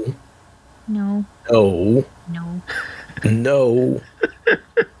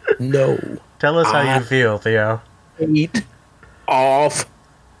 Tell us how you feel, Theo. Hate off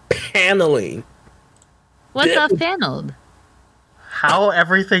paneling. What's off paneled? How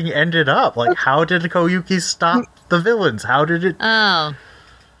everything ended up. How did Koyuki stop the villains? How did it... Oh.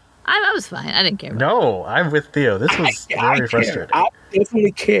 I was fine. I didn't care. No, I'm with Theo. This was very frustrating. I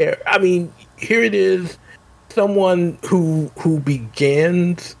definitely care. I mean, here it is. Someone who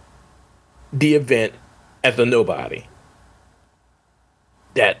begins the event as a nobody.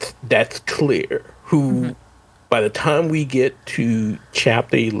 That's clear. Who, by the time we get to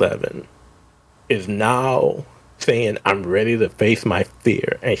chapter 11, is now saying, I'm ready to face my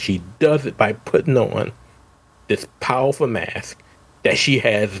fear. And she does it by putting on this powerful mask that she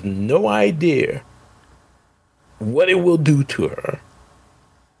has no idea what it will do to her.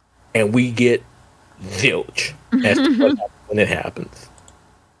 And we get zilch as to what happens when it happens.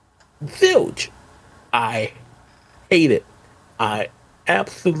 Zilch. I hate it. I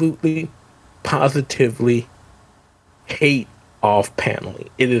absolutely, positively hate off paneling.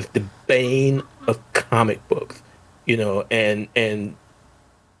 It is the bane of comic books, and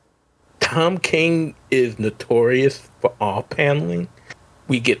Tom King is notorious for off-paneling.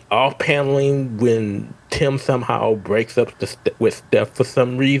 We get off-paneling when Tim somehow breaks up with Steph for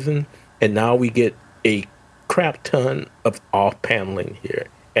some reason, and now we get a crap ton of off-paneling here,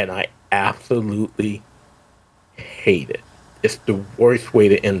 and I absolutely hate it. It's the worst way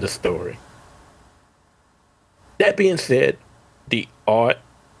to end the story. That being said, the art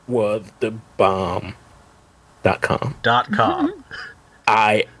was the bomb. .com.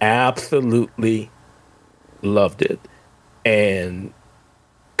 I absolutely loved it. And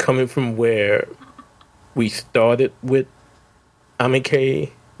coming from where we started with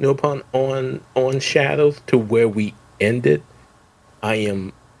Amike Nopon on Shadows to where we ended, I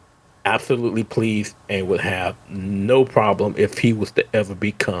am absolutely pleased and would have no problem if he was to ever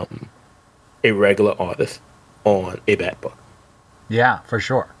become a regular artist on a Bat book. Yeah, for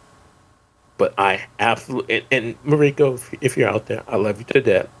sure. But I absolutely, and Mariko, if you're out there, I love you to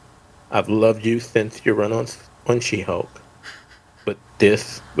death. I've loved you since your run on She-Hulk. But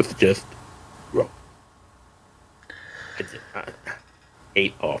this was just wrong. I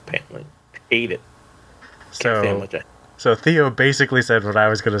ate off paneling. Ate it. So Theo basically said what I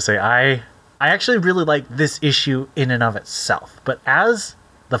was going to say. I actually really like this issue in and of itself. But as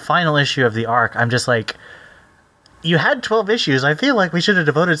the final issue of the arc, I'm just like, you had 12 issues. I feel like we should have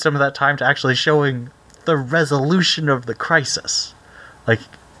devoted some of that time to actually showing the resolution of the crisis. Like,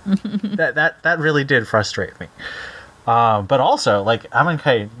 that really did frustrate me. But also, like,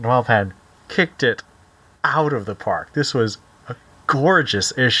 Amancay Noelpan kicked it out of the park. This was a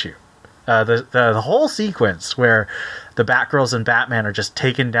gorgeous issue. The whole sequence where the Batgirls and Batman are just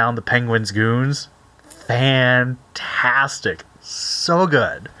taking down the Penguin's goons, fantastic. So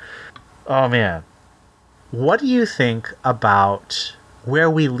good. Oh, man. What do you think about where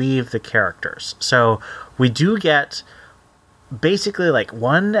we leave the characters? So we do get basically like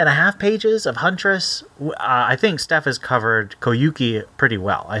 1.5 pages of Huntress. I think Steph has covered Koyuki pretty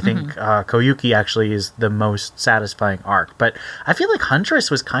well. I think Koyuki actually is the most satisfying arc. But I feel like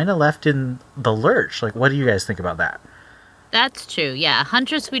Huntress was kind of left in the lurch. Like, what do you guys think about that? That's true, yeah.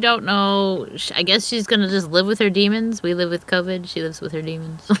 Huntress, we don't know. I guess she's going to just live with her demons. We live with COVID. She lives with her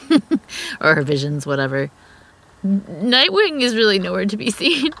demons. Or her visions, whatever. Nightwing is really nowhere to be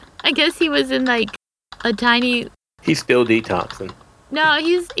seen. I guess he was in, like, a tiny... He's still detoxing. No,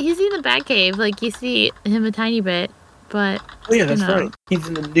 he's in the Batcave. Like, you see him a tiny bit, but... Oh, yeah, that's right. He's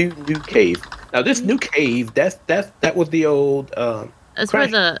in the new cave. Now, this new cave, that was the old... that's where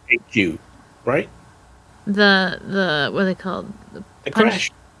the... HQ, right? The what are they called? The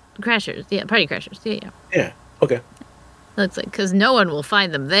Crashers. Yeah, Party Crashers. Yeah. Yeah, okay. Looks like, because no one will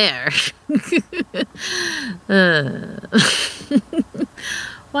find them there.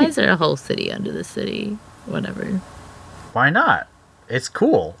 Why is there a whole city under the city? Whatever. Why not? It's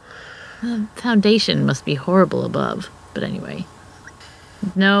cool. The foundation must be horrible above. But anyway.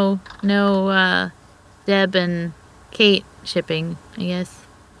 No, Deb and Kate shipping, I guess.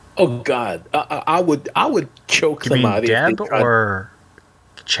 Oh God, I would choke somebody. You mean Deb or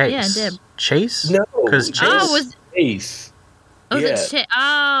Chase? Yeah, Deb. Chase? No, because Chase. Yeah.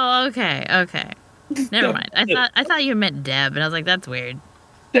 Oh, okay. Never mind. I thought you meant Deb, and I was like, that's weird.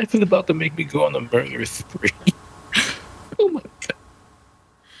 That's about to make me go on a murder spree. Oh my God.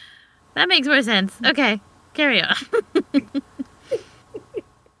 That makes more sense. Okay, carry on.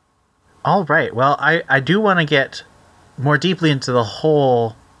 All right. Well, I do want to get more deeply into the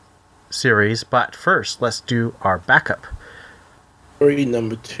whole series, but first, let's do our backup. Story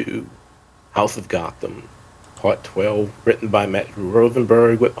number 2, House of Gotham, Part 12, written by Matthew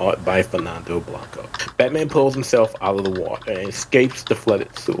Rosenberg with art by Fernando Blanco. Batman pulls himself out of the water and escapes the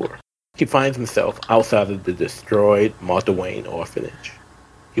flooded sewer. He finds himself outside of the destroyed Martha Wayne orphanage.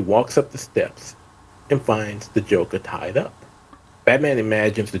 He walks up the steps and finds the Joker tied up. Batman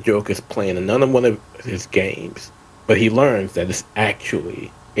imagines the Joker is playing another one of his games, but he learns that it's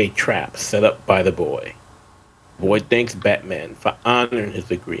actually a trap set up by the boy. The boy thanks Batman for honoring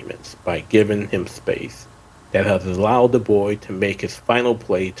his agreements by giving him space that has allowed the boy to make his final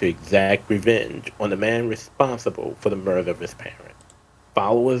play to exact revenge on the man responsible for the murder of his parent.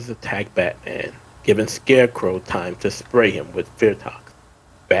 Followers attack Batman, giving Scarecrow time to spray him with fear toxin.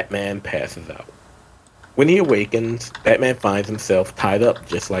 Batman passes out. When he awakens, Batman finds himself tied up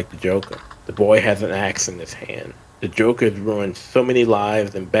just like the Joker. The boy has an axe in his hand. The Joker has ruined so many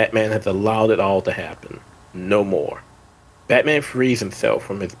lives, and Batman has allowed it all to happen. No more. Batman frees himself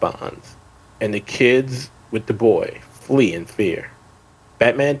from his bonds, and the kids with the boy flee in fear.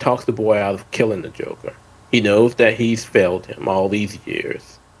 Batman talks the boy out of killing the Joker. He knows that he's failed him all these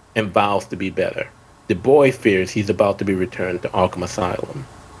years, and vows to be better. The boy fears he's about to be returned to Arkham Asylum.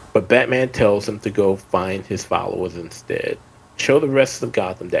 But Batman tells him to go find his followers instead. Show the rest of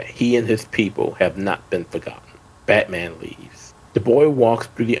Gotham that he and his people have not been forgotten. Batman leaves. The boy walks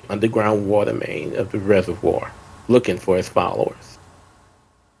through the underground water main of the reservoir, looking for his followers.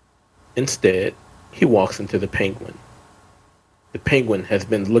 Instead, he walks into the Penguin. The Penguin has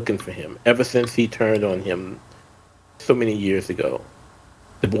been looking for him ever since he turned on him so many years ago.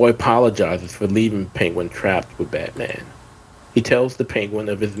 The boy apologizes for leaving Penguin trapped with Batman. He tells the Penguin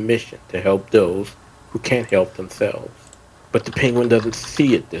of his mission to help those who can't help themselves. But the Penguin doesn't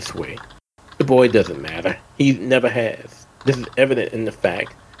see it this way. The boy doesn't matter. He never has. This is evident in the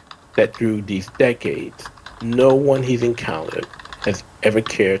fact that through these decades, no one he's encountered has ever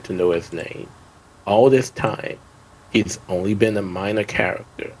cared to know his name. All this time, he's only been a minor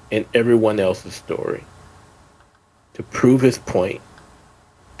character in everyone else's story. To prove his point,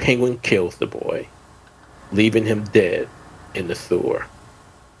 Penguin kills the boy, leaving him dead in the sewer.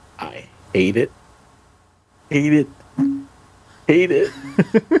 I hate it. Hate it. Hate it.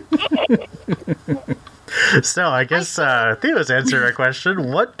 So I guess Theo's answered our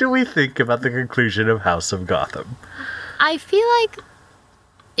question. What do we think about the conclusion of House of Gotham? I feel like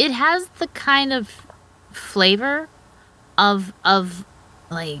it has the kind of flavor of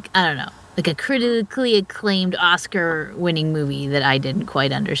like, I don't know, like a critically acclaimed Oscar-winning movie that I didn't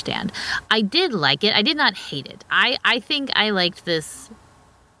quite understand. I did like it. I did not hate it. I think I liked this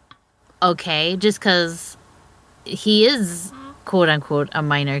okay, just because he is, quote-unquote, a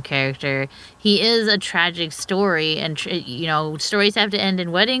minor character. He is a tragic story, and, stories have to end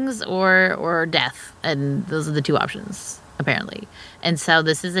in weddings or death, and those are the two options, apparently. And so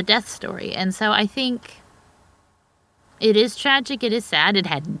this is a death story. And so I think it is tragic, it is sad, it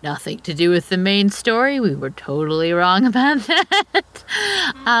had nothing to do with the main story. We were totally wrong about that.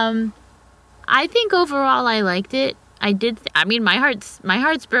 I think overall I liked it. My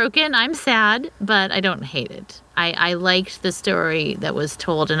heart's broken. I'm sad, but I don't hate it. I liked the story that was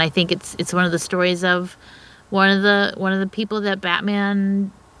told, and I think it's one of the stories of one of the people that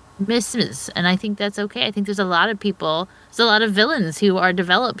Batman misses, and I think that's okay. I think there's a lot of villains who are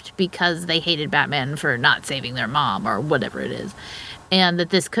developed because they hated Batman for not saving their mom or whatever it is, and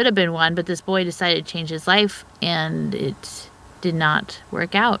that this could have been one, but this boy decided to change his life, and it did not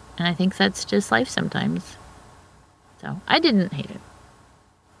work out, and I think that's just life sometimes. So I didn't hate it.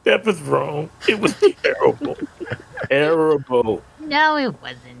 That was wrong. It was terrible. Terrible. No, it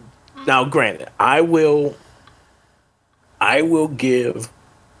wasn't. Now, granted, I will give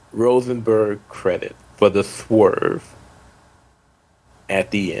Rosenberg credit for the swerve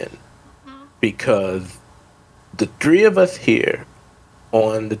at the end, because the three of us here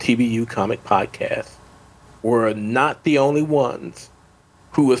on the TBU Comic Podcast were not the only ones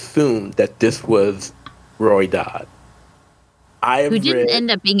who assumed that this was Roy Dodd. Who didn't end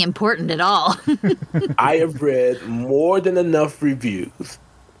up being important at all. I have read more than enough reviews,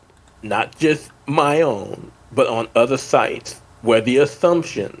 not just my own, but on other sites, where the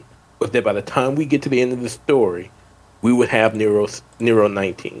assumption was that by the time we get to the end of the story, we would have Nero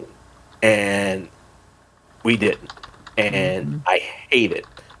 19. And we didn't. And I hate it.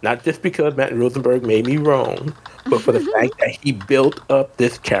 Not just because Matt Rosenberg made me wrong, but for the fact that he built up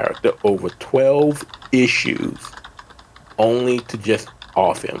this character over 12 issues only to just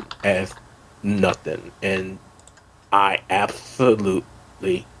off him as nothing. And I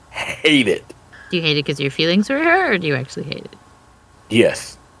absolutely hate it. Do you hate it because your feelings were hurt, or do you actually hate it?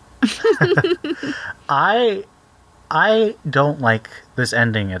 Yes. I don't like this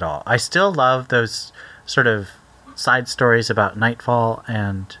ending at all. I still love those sort of side stories about Nightfall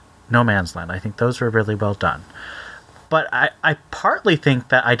and No Man's Land. I think those were really well done. But I partly think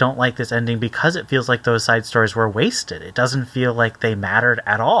that I don't like this ending because it feels like those side stories were wasted. It doesn't feel like they mattered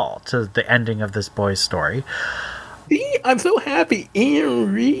at all to the ending of this boy's story. See, I'm so happy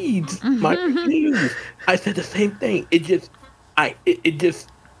Ian reads my reviews. I said the same thing. It just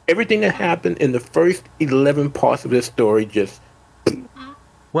everything that happened in the first 11 parts of this story just...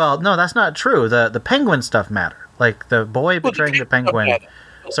 Well, no, that's not true. The penguin stuff mattered. Like the boy betraying the penguin.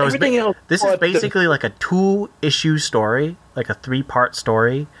 So this is basically like a 2-issue story, like a 3-part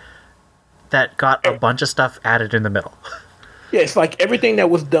story that got a bunch of stuff added in the middle. Yeah, it's like everything that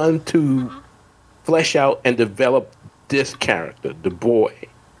was done to flesh out and develop this character, the boy,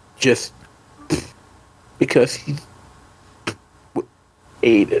 just because he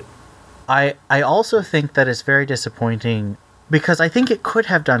hated. I also think that it's very disappointing because I think it could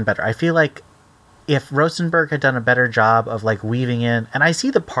have done better. I feel like if Rosenberg had done a better job of like weaving in, and I see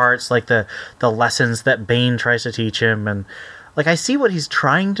the parts like the lessons that Bane tries to teach him, and like I see what he's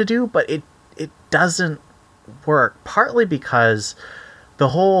trying to do, but it doesn't work, partly because the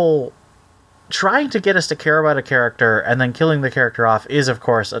whole trying to get us to care about a character and then killing the character off is, of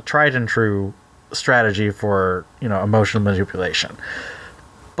course, a tried and true strategy for, emotional manipulation.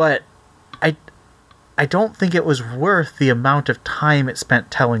 But I don't think it was worth the amount of time it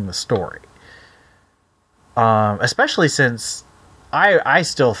spent telling the story. Especially since I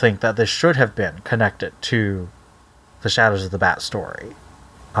still think that this should have been connected to the Shadows of the Bat story.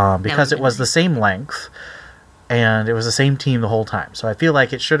 Because it was the same length, and it was the same team the whole time. So I feel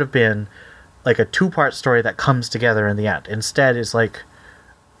like it should have been like a 2-part story that comes together in the end. Instead, it's like,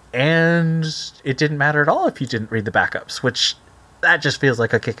 and it didn't matter at all if you didn't read the backups, which that just feels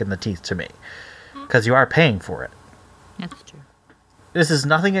like a kick in the teeth to me. Because you are paying for it. That's true. This is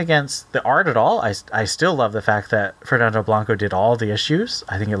nothing against the art at all. I still love the fact that Fernando Blanco did all the issues.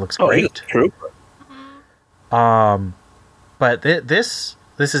 I think it looks great. True. But this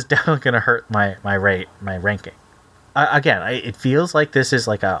is definitely going to hurt my ranking. Again, it feels like this is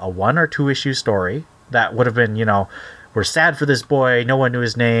like a 1 or 2 issue story that would have been, we're sad for this boy, no one knew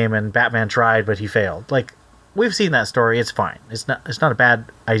his name, and Batman tried, but he failed. Like, we've seen that story, it's fine. It's not a bad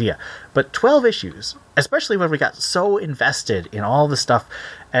idea. But 12 issues, especially when we got so invested in all the stuff,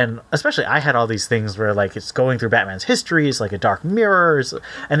 and especially I had all these things where, like, it's going through Batman's history, it's like a dark mirror,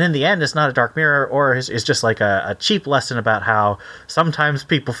 and in the end, it's not a dark mirror, or it's just like a cheap lesson about how sometimes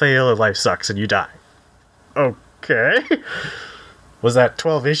people fail and life sucks and you die. Okay. Was that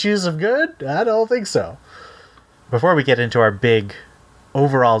 12 issues of good? I don't think so. Before we get into our big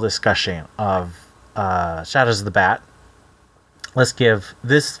overall discussion of Shadows of the Bat, let's give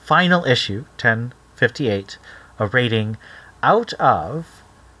this final issue, 1058, a rating out of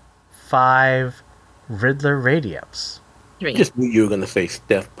 5 Riddler radios. I just knew you were going to say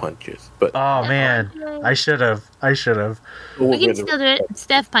Steph punches, but oh man, I should have. We can still do it.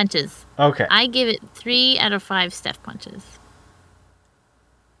 Steph punches. Okay. I give it 3 out of 5 Steph punches.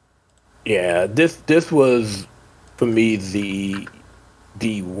 Yeah, this was for me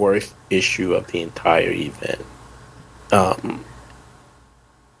the worst issue of the entire event.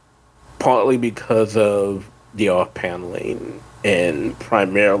 Partly because of the off paneling, and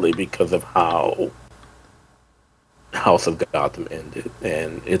primarily because of how House of Gotham ended,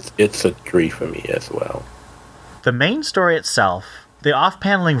 and it's a 3 for me as well. The main story itself, the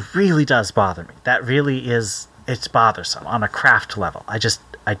off-paneling really does bother me. That really is, it's bothersome on a craft level.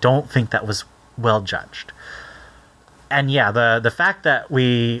 I don't think that was well judged. And yeah, the fact that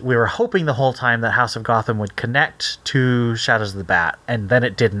we were hoping the whole time that House of Gotham would connect to Shadows of the Bat, and then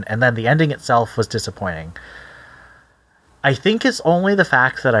it didn't, and then the ending itself was disappointing. I think it's only the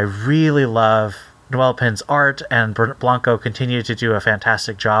fact that I really love Noel Pinn's art, and Blanco continued to do a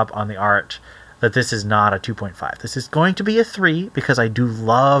fantastic job on the art, that this is not a 2.5. This is going to be a 3 because I do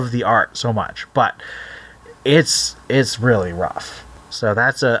love the art so much, but it's really rough. So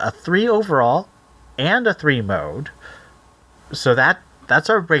that's a 3 overall and a 3 mode. So that's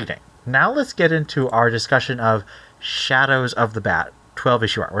our rating. Now let's get into our discussion of Shadows of the Bat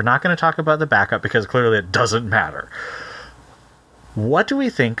 12-issue art. We're not going to talk about the backup because clearly it doesn't matter. What do we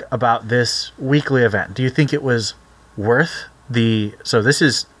think about this weekly event? Do you think it was worth so this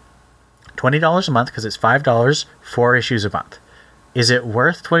is $20 a month because it's $5, 4 issues a month. Is it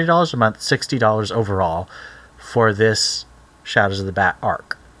worth $20 a month, $60 overall for this Shadows of the Bat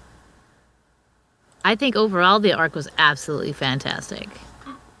arc? I think overall the arc was absolutely fantastic.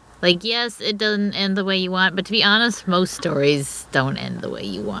 Like, yes, it doesn't end the way you want, but to be honest, most stories don't end the way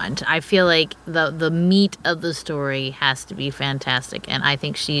you want. I feel like the meat of the story has to be fantastic, and I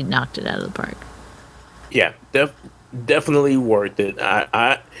think she knocked it out of the park. Yeah, definitely worth it.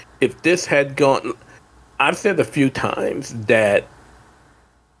 I if this had gone, I've said a few times that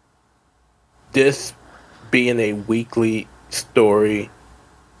this being a weekly story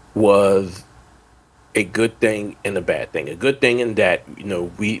was a good thing and a bad thing. A good thing in that,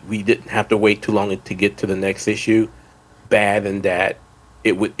 we didn't have to wait too long to get to the next issue. Bad in that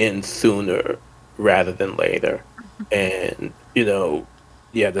it would end sooner rather than later. And,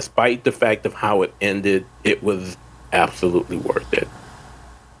 despite the fact of how it ended, it was absolutely worth it.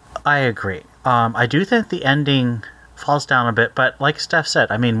 I agree. I do think the ending falls down a bit, but like Steph said,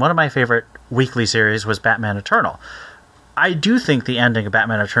 I mean, one of my favorite weekly series was Batman Eternal. I do think the ending of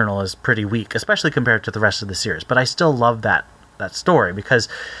Batman Eternal is pretty weak, especially compared to the rest of the series, but I still love that story because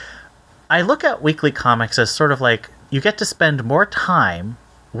I look at weekly comics as sort of like you get to spend more time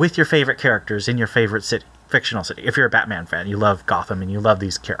with your favorite characters in your favorite city, fictional city. If you're a Batman fan, you love Gotham and you love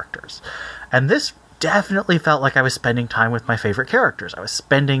these characters. And this definitely felt like I was spending time with my favorite characters. I was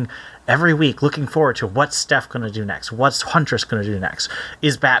spending every week looking forward to what's Steph going to do next? What's Huntress going to do next?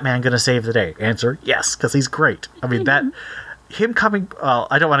 Is Batman going to save the day? Answer, yes, because he's great. I mean, that, him coming, well,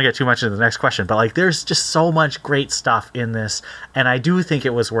 I don't want to get too much into the next question, but like there's just so much great stuff in this, and I do think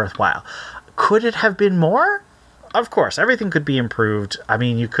it was worthwhile. Could it have been more? Of course, everything could be improved. I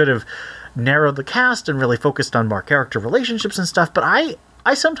mean, you could have narrowed the cast and really focused on more character relationships and stuff, but I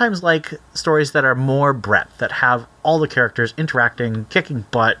sometimes like stories that are more breadth, that have all the characters interacting, kicking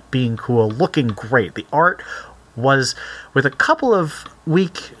butt, being cool, looking great. The art was, with a couple of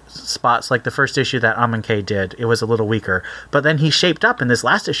weak spots, like the first issue that Amon K did, it was a little weaker, but then he shaped up in this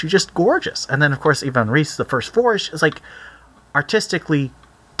last issue just gorgeous. And then, of course, Ivan Reis, the first 4 issues, is like artistically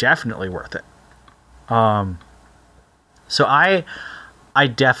definitely worth it. So I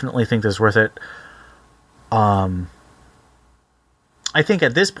definitely think this is worth it. I think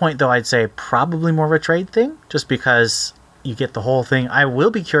at this point, though, I'd say probably more of a trade thing, just because you get the whole thing. I will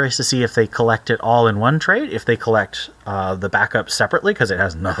be curious to see if they collect it all in one trade, if they collect the backup separately, because it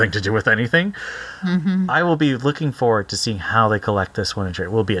has nothing to do with anything. Mm-hmm. I will be looking forward to seeing how they collect this one in trade.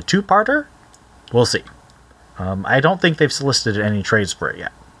 Will it be a 2-parter? We'll see. I don't think they've solicited any trades for it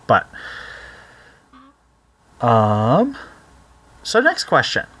yet, but... So next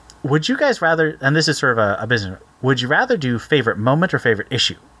question. Would you guys rather, and this is sort of a business, would you rather do favorite moment or favorite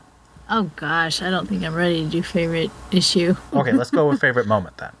issue? Oh gosh, I don't think I'm ready to do favorite issue. Okay, let's go with favorite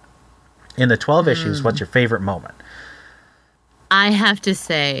moment then. In the 12 issues, what's your favorite moment? I have to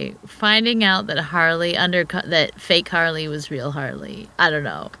say, finding out that that fake Harley was real Harley. I don't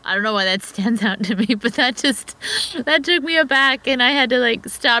know why that stands out to me, but that took me aback, and I had to like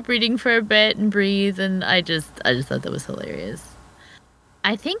stop reading for a bit and breathe, and I just thought that was hilarious.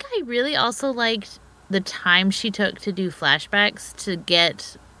 I think I really also liked the time she took to do flashbacks to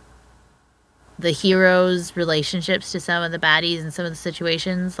get the heroes' relationships to some of the baddies and some of the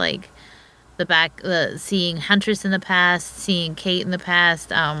situations, like seeing Huntress in the past, seeing Kate in the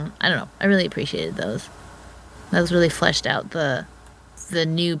past. I don't know. I really appreciated those. Those really fleshed out the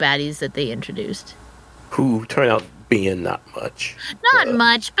new baddies that they introduced. Who turned out being not much. Not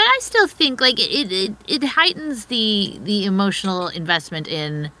much, but I still think like it heightens the emotional investment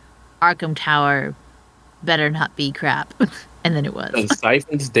in Arkham Tower. Better not be crap. And then it was. And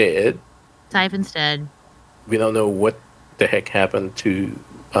Siphon's dead. Siphon's dead. We don't know what the heck happened to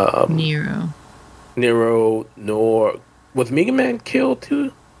Nero, nor was Mega Man killed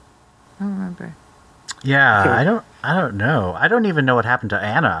too? I don't remember. Yeah, I don't know. I don't even know what happened to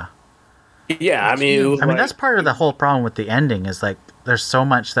Anna. Yeah, I mean, that's part of the whole problem with the ending is like there's so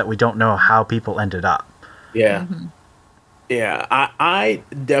much that we don't know how people ended up. Yeah, yeah. I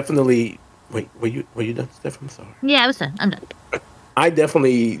definitely. Wait, were you done, Steph? I'm sorry. Yeah, I was done. I'm done. I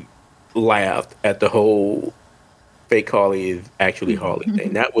definitely laughed at the whole fake Harley is actually Harley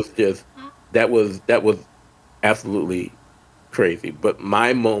thing. That was absolutely crazy. But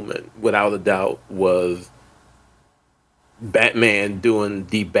my moment, without a doubt, was Batman doing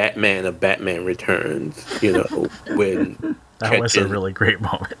the Batman of Batman Returns. You know, when that was a really great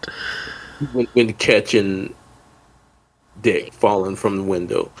moment. When catching Dick falling from the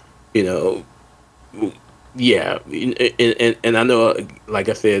window. You know, yeah, and I know, like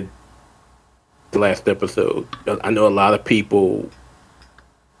I said, the last episode, I know a lot of people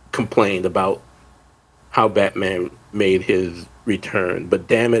complained about how Batman made his return, but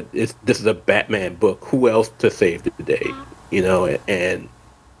damn it, this is a Batman book. Who else to save the day? You know, and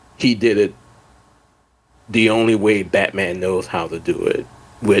he did it the only way Batman knows how to do it,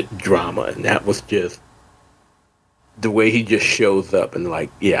 with drama, and that was just the way he just shows up and like,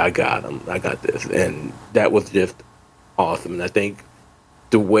 yeah, I got him. I got this. And that was just awesome. And I think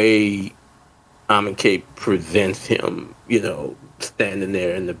the way Amon K presents him, you know, standing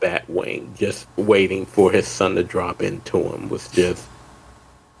there in the Batwing, just waiting for his son to drop into him was just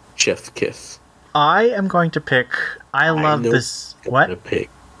chef's kiss. I am going to pick, I love this. What?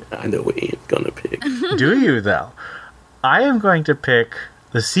 I know what Ian's going to pick. Do you, though? I am going to pick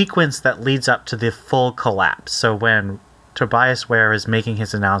the sequence that leads up to the full collapse. So when Tobias Ware is making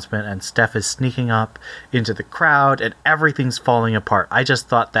his announcement and Steph is sneaking up into the crowd and everything's falling apart. I just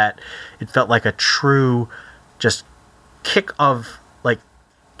thought that it felt like a true just kick off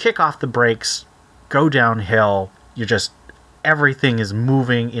the brakes, go downhill. Everything is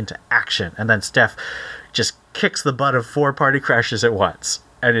moving into action. And then Steph just kicks the butt of 4 party crashes at once.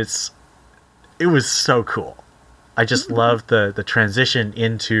 And it was so cool. I just loved the transition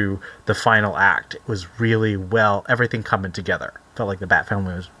into the final act. It was really everything coming together. Felt like the Bat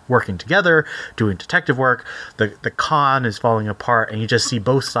family was working together, doing detective work. The con is falling apart, and you just see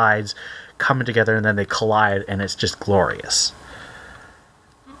both sides coming together, and then they collide, and it's just glorious.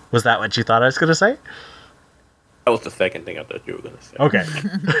 Was that what you thought I was going to say? That was the second thing I thought you were going to say. Okay.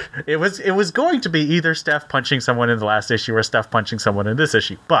 It was going to be either Steph punching someone in the last issue or Steph punching someone in this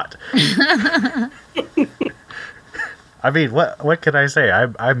issue, but I mean, what can I say?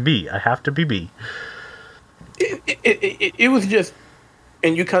 I'm me. I have to be me. It was just,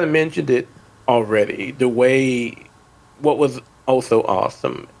 and you kind of mentioned it already. The way, what was also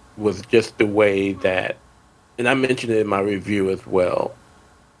awesome was just the way that, and I mentioned it in my review as well.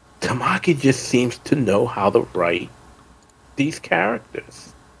 Tamaki just seems to know how to write these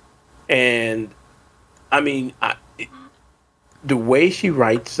characters. And, I mean, the way she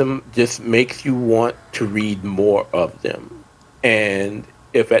writes them just makes you want to read more of them. And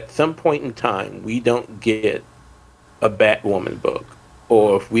if at some point in time we don't get a Batwoman book,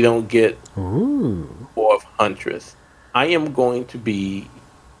 or if we don't get more of Huntress, I am going to be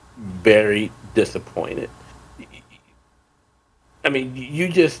very disappointed. I mean,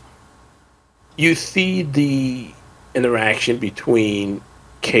 you see the interaction between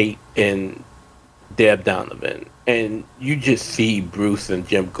Kate and Deb Donovan, and you just see Bruce and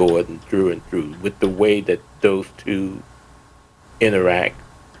Jim Gordon through and through with the way that those two interact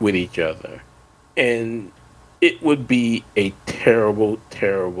with each other. And it would be a terrible,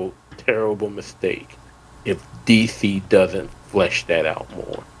 terrible, terrible mistake if DC doesn't flesh that out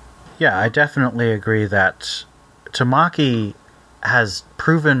more. Yeah, I definitely agree that Tamaki has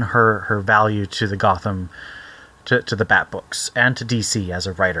proven her value to the Gotham, to the Bat books, and to DC as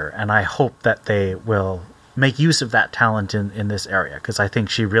a writer, and I hope that they will make use of that talent in this area, because I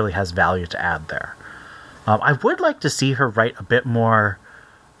think she really has value to add there. I would like to see her write a bit more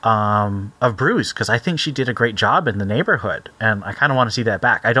of Bruce, because I think she did a great job in The Neighborhood, and I kind of want to see that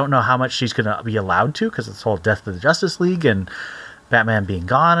back. I don't know how much she's going to be allowed to, because it's the whole Death of the Justice League and Batman being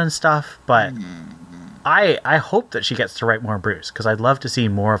gone and stuff, but I hope that she gets to write more Bruce, because I'd love to see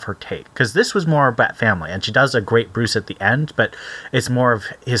more of her take, because this was more Bat Family, and she does a great Bruce at the end, but it's more of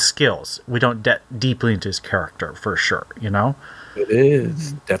his skills. We don't get deeply into his character, for sure, you know? It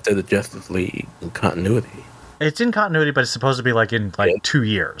is Death of the Justice League in continuity. It's in continuity, but it's supposed to be in 2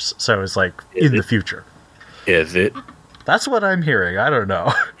 years, so it's in the future. Is it? That's what I'm hearing. I don't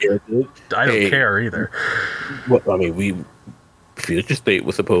know. Is it? I don't care either. Well, I mean, Future State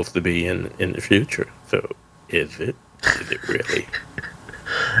was supposed to be in the future, so is it? Is it really?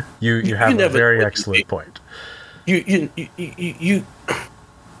 You have a very excellent point. You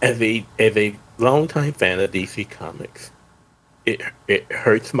as a longtime fan of DC Comics, it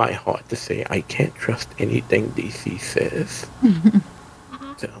hurts my heart to say I can't trust anything DC says.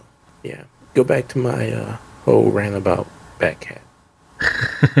 So yeah, go back to my whole rant about Batcat.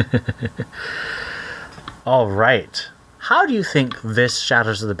 All right. How do you think this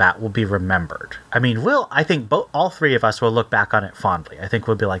Shadows of the Bat will be remembered? I mean, I think all three of us will look back on it fondly. I think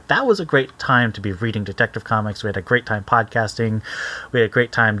we'll be like, that was a great time to be reading Detective Comics. We had a great time podcasting. We had a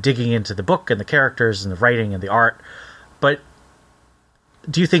great time digging into the book and the characters and the writing and the art. But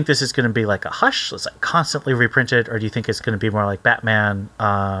do you think this is going to be like a hush? It's constantly reprinted? Or do you think it's going to be more like Batman,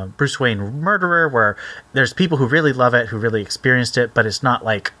 Bruce Wayne Murderer, where there's people who really love it, who really experienced it, but it's not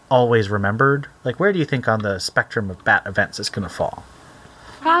always remembered? Where do you think on the spectrum of Bat events it's going to fall?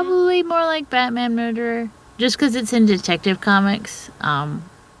 Probably more like Batman Murderer, just because it's in Detective Comics.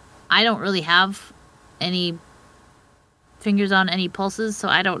 I don't really have any fingers on any pulses, so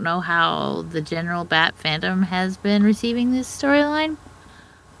I don't know how the general Bat fandom has been receiving this storyline.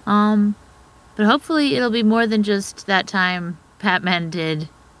 But hopefully it'll be more than just that time Batman did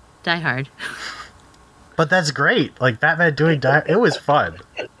Die Hard. But that's great. Batman doing Die Hard, it was fun.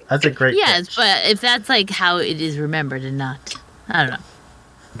 That's a great Yes, pitch. but if that's how it is remembered and not, I don't know.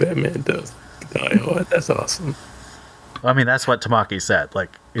 Batman does Die Hard. That's awesome. I mean, that's what Tamaki said,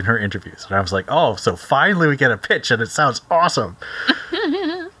 in her interviews. And I was like, oh, so finally we get a pitch and it sounds awesome.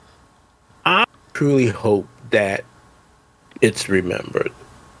 I truly hope that it's remembered.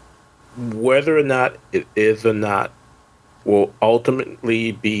 Whether or not it is or not will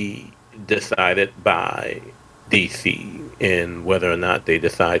ultimately be decided by DC, and whether or not they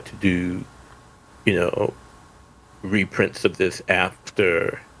decide to do, reprints of this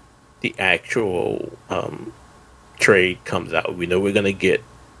after the actual trade comes out. We know we're going to get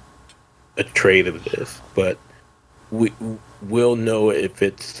a trade of this, but we'll know if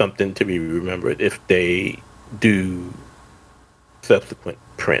it's something to be remembered if they do subsequent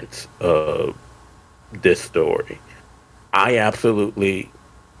prints of this story. I absolutely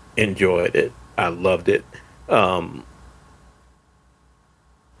enjoyed it. I loved it.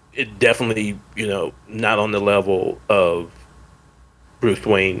 It definitely, not on the level of Bruce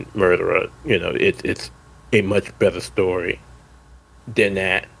Wayne Murderer. It's a much better story than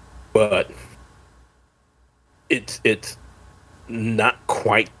that. But it's not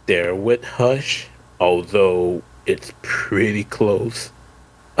quite there with Hush, although it's pretty close.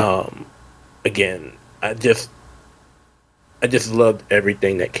 Again, I just loved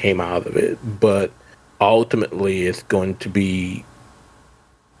everything that came out of it, but ultimately it's going to be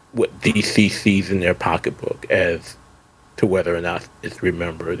what DC sees in their pocketbook as to whether or not it's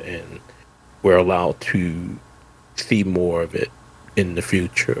remembered, and we're allowed to see more of it in the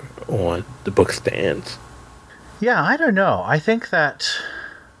future on the book stands. Yeah, I don't know. I think there's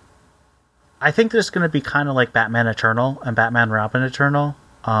going to be kind of like Batman Eternal and Batman Robin Eternal,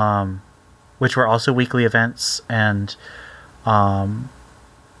 which were also weekly events, and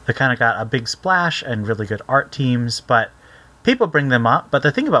they kind of got a big splash and really good art teams, but people bring them up. But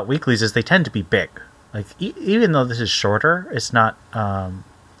the thing about weeklies is they tend to be big. Like, even though this is shorter, it's not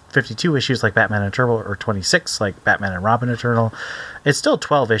 52 issues like Batman Eternal or 26 like Batman and Robin Eternal. It's still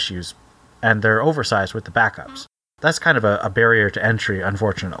 12 issues, and they're oversized with the backups. That's kind of a barrier to entry,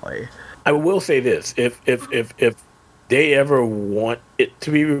 unfortunately. I will say this: if they ever want it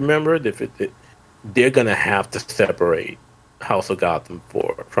to be remembered, they're gonna have to separate House of Gotham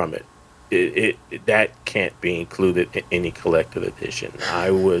from it. It that can't be included in any collected edition. I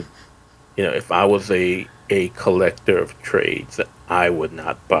would, if I was a collector of trades, I would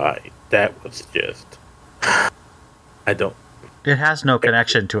not buy. That was just, I don't. It has no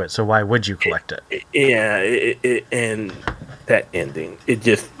connection to it, so why would you collect it? And that ending, it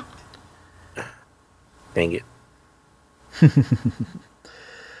just, dang it.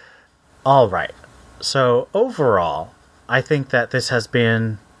 All right. So overall, I think that this has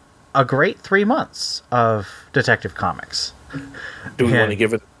been a great 3 months of Detective Comics. Do we want to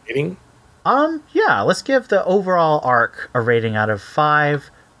give it a rating? Yeah, let's give the overall arc a rating out of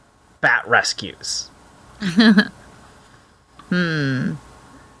 5 Bat Rescues. I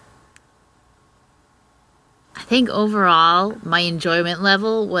think overall, my enjoyment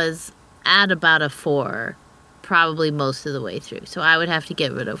level was at about a 4, probably most of the way through. So I would have to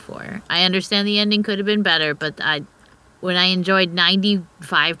give it a 4. I understand the ending could have been better, but when I enjoyed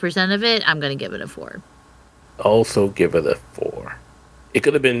 95% of it, I'm going to give it a 4. Also give it a 4. It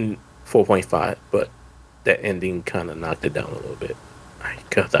could have been 4.5, but that ending kind of knocked it down a little bit.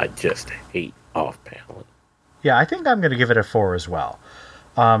 Because I just hate off-panel. Yeah, I think I'm going to give it a 4 as well.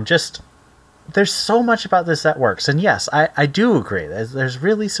 There's so much about this that works. And yes, I do agree. There's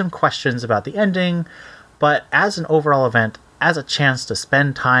really some questions about the ending, but as an overall event, as a chance to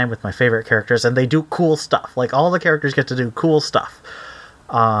spend time with my favorite characters, and they do cool stuff. Like, all the characters get to do cool stuff.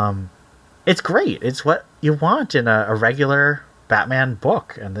 It's great. It's what you want in a regular Batman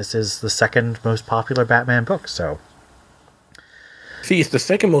book, and this is the second most popular Batman book, so... See, it's the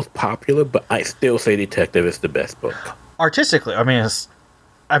second most popular, but I still say Detective is the best book. Artistically, I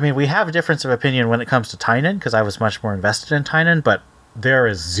mean, we have a difference of opinion when it comes to Tynion, because I was much more invested in Tynion, but there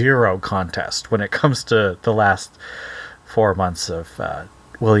is zero contest when it comes to the last 4 months of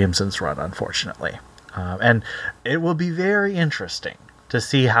Williamson's run, unfortunately. And it will be very interesting to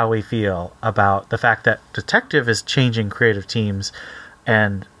see how we feel about the fact that Detective is changing creative teams,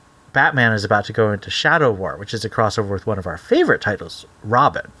 and Batman is about to go into Shadow War, which is a crossover with one of our favorite titles,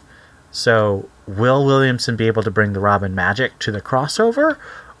 Robin. So, will Williamson be able to bring the Robin magic to the crossover?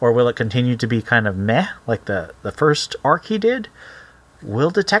 Or will it continue to be kind of meh, like the first arc he did? Will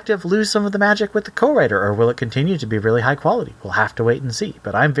Detective lose some of the magic with the co-writer, or will it continue to be really high quality? We'll have to wait and see,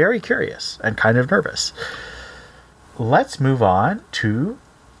 but I'm very curious and kind of nervous. Let's move on to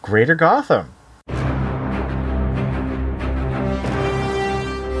Greater Gotham.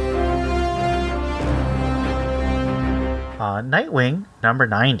 Nightwing number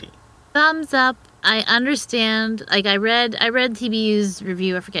 90. Thumbs up. I understand. Like, I read TBU's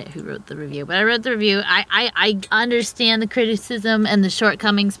review. I forget who wrote the review, but I read the review. I understand the criticism and the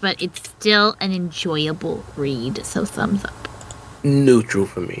shortcomings, but it's still an enjoyable read. So thumbs up. Neutral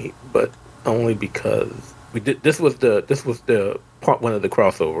for me, but only because we did. This was the part 1 of the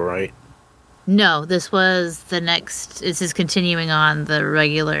crossover, right? No, this was the next. This is continuing on the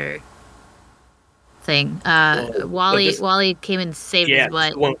regular thing. Wally came and saved his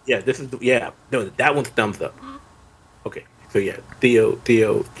butt. No, that one's thumbs up. Okay, so yeah,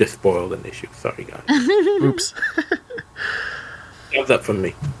 Theo just spoiled an issue. Sorry, guys. Oops. Thumbs up from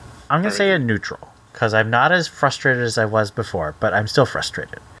me. I'm gonna say a neutral, because I'm not as frustrated as I was before, but I'm still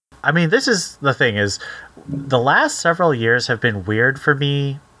frustrated. I mean, this is the thing, is the last several years have been weird for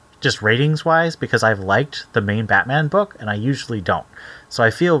me, just ratings-wise, because I've liked the main Batman book, and I usually don't. So I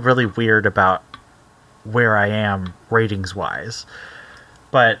feel really weird about where I am ratings-wise.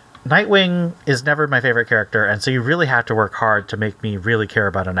 But Nightwing is never my favorite character, and so you really have to work hard to make me really care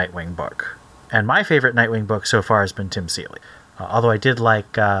about a Nightwing book. And my favorite Nightwing book so far has been Tim Seeley. Although I did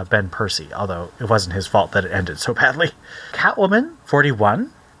like Ben Percy, although it wasn't his fault that it ended so badly. Catwoman,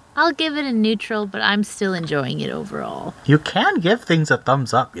 41. I'll give it a neutral, but I'm still enjoying it overall. You can give things a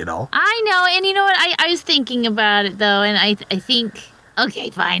thumbs up, you know. I know, and you know what? I was thinking about it, though, and I think, okay,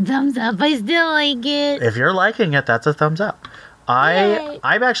 fine, thumbs up. I still like it. If you're liking it, that's a thumbs up.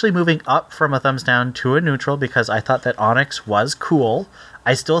 I'm actually moving up from a thumbs down to a neutral because I thought that Onyx was cool.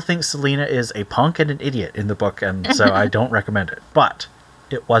 I still think Selina is a punk and an idiot in the book, and so I don't recommend it. But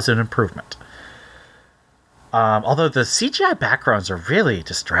it was an improvement. Although the CGI backgrounds are really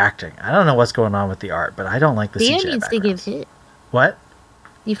distracting. I don't know what's going on with the art, but I don't like the Theo CGI needs backgrounds. to give hit. What?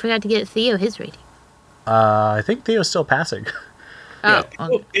 You forgot to get Theo his rating. I think Theo's still passing. Oh,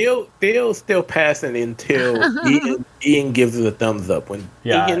 Yeah, Theo's still passing until Ian gives it a thumbs up. When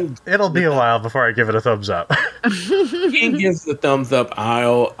It'll be a while before I give it a thumbs up. Ian gives the thumbs up,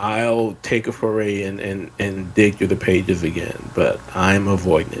 I'll take a foray and dig through the pages again. But I'm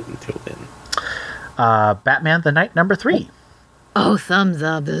avoiding it until then. Batman the Night #3. Oh, thumbs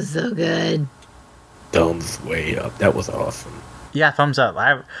up. This is so good. Thumbs way up. That was awesome. Yeah, thumbs up.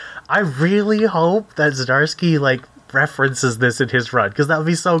 I really hope that Zdarsky references this in his run, because that would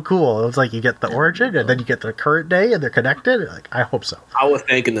be so cool. It's like you get the origin and then you get the current day and they're connected. I hope so. I was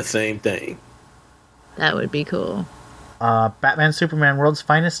thinking the same thing. That would be cool. Batman Superman World's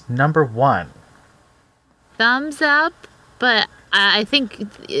Finest #1. Thumbs up, but I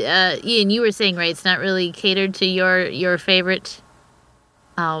think, Ian, you were saying, right, it's not really catered to your favorite.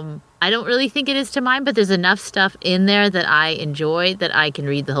 I don't really think it is to mine, but there's enough stuff in there that I enjoy that I can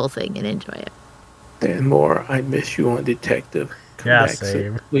read the whole thing and enjoy it. Dan Moore, I miss you on Detective. Come Yeah, back same.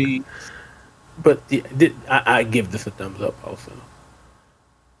 soon, please. But I give this a thumbs up also.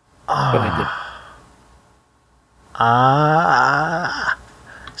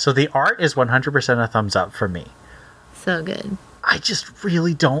 So the art is 100% a thumbs up for me. So good. I just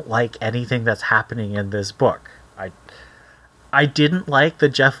really don't like anything that's happening in this book. I didn't like the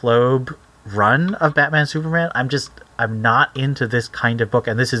Jeff Loeb run of Batman Superman. I'm not into this kind of book,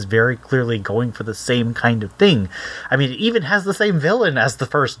 and this is very clearly going for the same kind of thing. I mean, it even has the same villain as the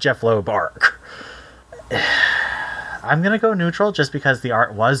first Jeff Loeb arc. I'm gonna go neutral just because the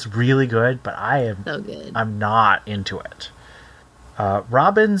art was really good, but So good. I'm not into it.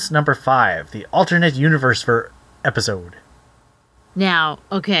 Robin's #5, the alternate universe for episode. Now,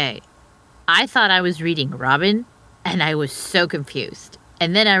 okay, I thought I was reading Robin, and I was so confused.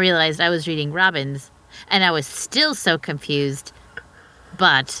 And then I realized I was reading Robin's, and I was still so confused.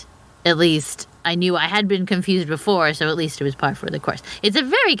 But at least I knew I had been confused before, so at least it was par for the course. It's a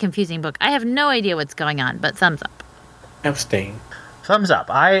very confusing book. I have no idea what's going on, but thumbs up. Abstain. Thumbs up.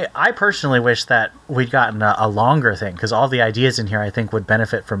 I personally wish that we'd gotten a longer thing, because all the ideas in here I think would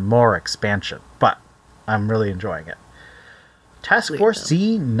benefit from more expansion. But I'm really enjoying it. Task Force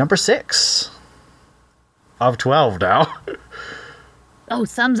Z #6. Of 12 now. Oh,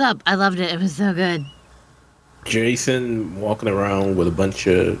 thumbs up. I loved it. It was so good. Jason walking around with a bunch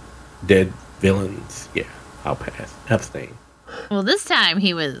of dead villains. Yeah, I'll pass. Abstain. Well, this time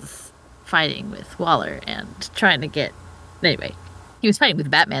he was fighting with Waller and trying to get... Anyway, he was fighting with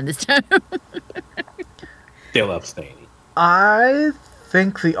Batman this time. Still abstaining. I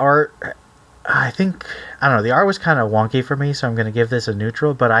think the art... I don't know, the art was kind of wonky for me, so I'm going to give this a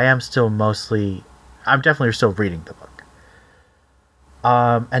neutral, but I'm definitely still reading the book.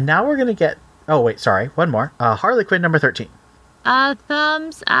 And now we're going to get... Oh, wait, sorry. One more. Harley Quinn #13.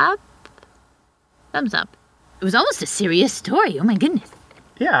 Thumbs up. Thumbs up. It was almost a serious story. Oh, my goodness.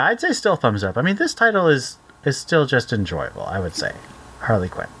 Yeah, I'd say still thumbs up. I mean, this title is still just enjoyable, I would say. Harley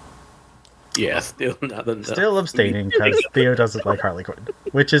Quinn. Yeah, still not enough. Still abstaining because Theo doesn't like Harley Quinn,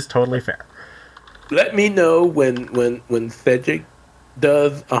 which is totally fair. Let me know when Cedric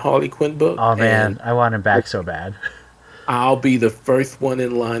does a Harley Quinn book. Oh, man, I want him back so bad. I'll be the first one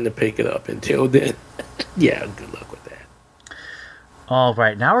in line to pick it up. Until then, yeah, good luck with that. All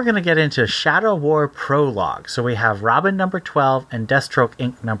right, now we're going to get into Shadow War Prologue. So we have Robin #12 and Deathstroke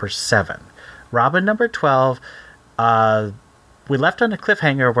Inc. #7. Robin #12, we left on a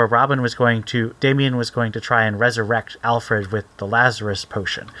cliffhanger where Damian was going to try and resurrect Alfred with the Lazarus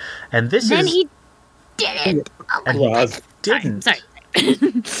potion. And he didn't. Oh, and Roz he didn't. Sorry.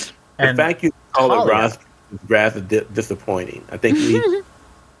 The fact you call it Roz is rather disappointing. I think we need to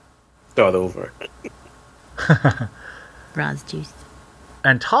start over. Roz juice.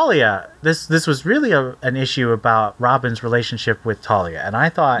 And Talia, this was really an issue about Robin's relationship with Talia. And I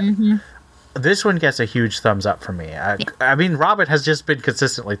thought this one gets a huge thumbs up from me. I mean, Robin has just been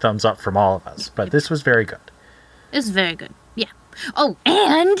consistently thumbs up from all of us. But this was very good. It was very good. Yeah. Oh,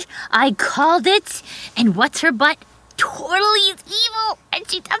 and I called it, and what's her butt totally is evil, and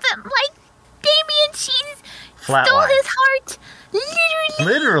she doesn't like Damien. She's Flatline. stole his heart.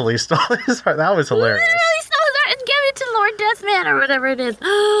 Literally stole his heart. That was hilarious. Literally stole his heart and gave it to Lord Deathman or whatever it is.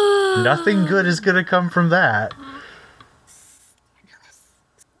 Nothing good is going to come from that.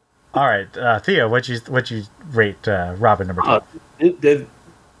 All right, Theo, what'd you rate Robin number 2?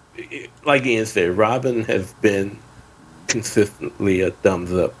 Like Ian said, Robin has been consistently a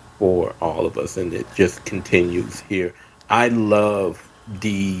thumbs up for all of us, and it just continues here. I love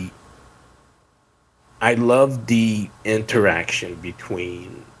the interaction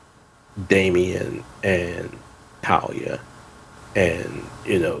between Damien and Talia, and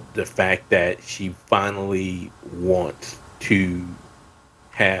the fact that she finally wants to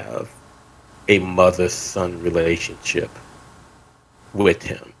have a mother-son relationship with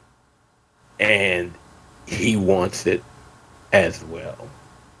him, and he wants it as well.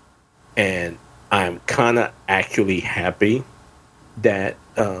 And I'm kind of actually happy that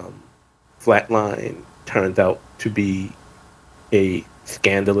Flatline turns out to be a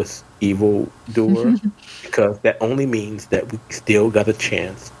scandalous evil doer, because that only means that we still got a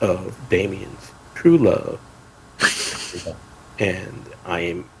chance of Damien's true love. And I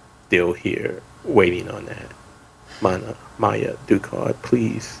am still here waiting on that. Maya Ducard,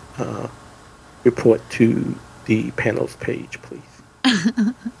 please report to the panels page, please.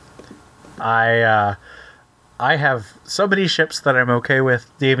 I have so many ships that I'm okay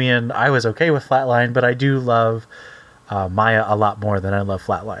with. Damien, I was okay with Flatline, but I do love Maya a lot more than I love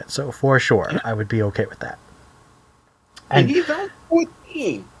Flatline. So for sure, I would be okay with that. And he's only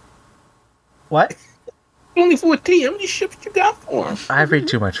 14. What? Only 14. How many ships you got for him? I read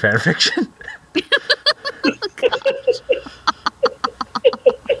too much fan fiction.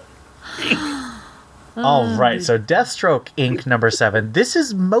 All right, so Deathstroke Inc. number 7. This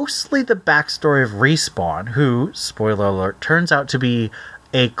is mostly the backstory of Respawn, who, spoiler alert, turns out to be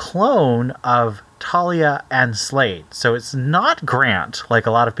a clone of Talia and Slade. So it's not Grant, like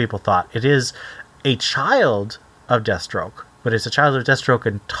a lot of people thought. It is a child of Deathstroke, but it's a child of Deathstroke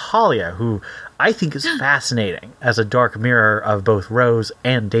and Talia, who I think is fascinating as a dark mirror of both Rose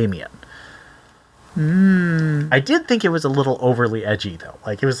and Damien. I did think it was a little overly edgy, though.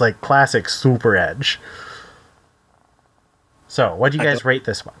 Like, it was like classic super edge. So, what do you guys rate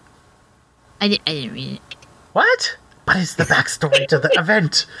this one? I didn't read it. What? But it's the backstory to the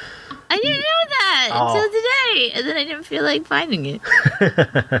event. I didn't know that until today, and then I didn't feel like finding it.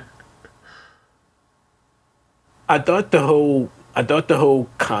 I thought the whole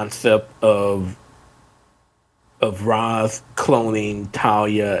concept of Roz cloning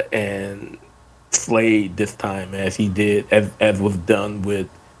Talia and Slade this time, as he did, as was done with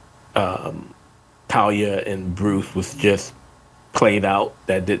Talia and Bruce, was just played out.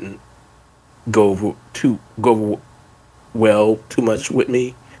 That didn't go well too much with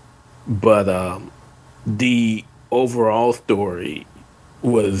me, but the overall story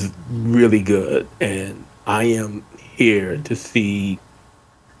was really good, and I am here to see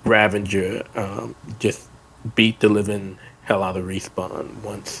Ravager just beat the living hell out of Respawn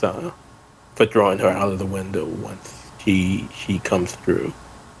once for throwing her out of the window once she comes through.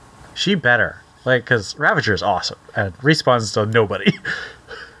 She better. Like, because Ravager is awesome, and Respawn's still nobody.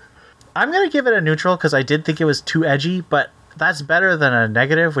 I'm going to give it a neutral, because I did think it was too edgy, but that's better than a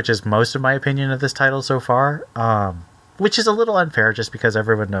negative, which is most of my opinion of this title so far. Which is a little unfair, just because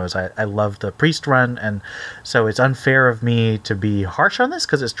everyone knows I love the Priest run, and so it's unfair of me to be harsh on this,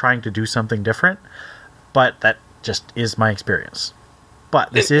 because it's trying to do something different, but that just is my experience.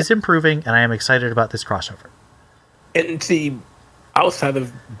 But this is improving, and I am excited about this crossover. And see, outside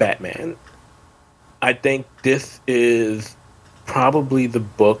of Batman, I think this is probably the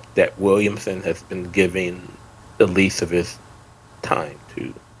book that Williamson has been giving the least of his time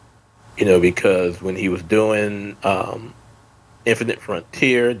to. Because when he was doing Infinite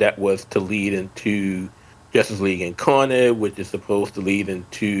Frontier, that was to lead into Justice League Incarnate, which is supposed to lead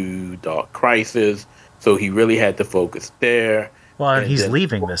into Dark Crisis. So he really had to focus there. Well, and he's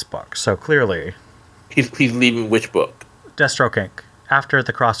leaving this book, so clearly... He's leaving which book? Deathstroke Inc. After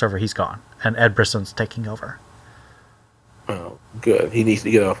the crossover, he's gone, and Ed Brisson's taking over. Oh, good. He needs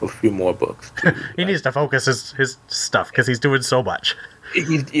to get off a few more books. He needs to focus his stuff, because he's doing so much.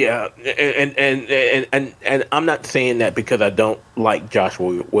 Yeah, and I'm not saying that because I don't like Josh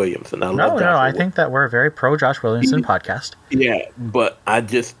Williamson. I think that we're a very pro Josh Williamson podcast. Yeah, but I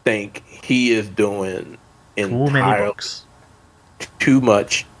just think he is doing too many books, too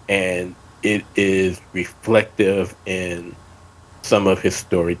much, and it is reflective in some of his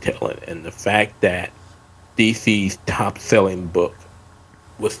storytelling, and the fact that DC's top-selling book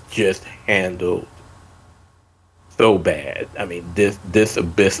was just handled so bad. I mean, this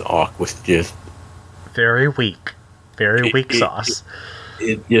Abyss arc was just very weak. Very weak sauce.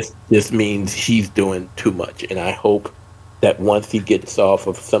 It just means he's doing too much, and I hope that once he gets off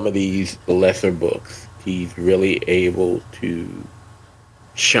of some of these lesser books, he's really able to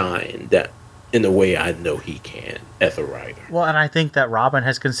shine that in the way I know he can as a writer. Well, and I think that Robin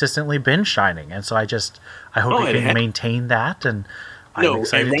has consistently been shining, and so I hope he can maintain that, and I'm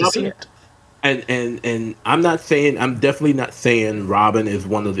excited to see it. And I'm definitely not saying Robin is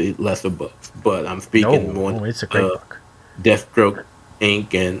one of the lesser books, but I'm speaking more. No, it's a great book. Deathstroke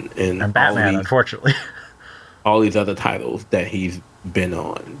Inc. and Batman, unfortunately. all these other titles that he's been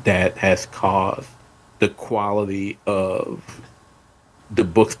on that has caused the quality of the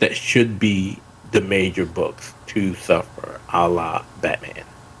books that should be the major books to suffer, a la Batman.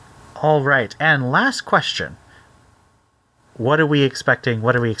 All right, and last question. What are we expecting?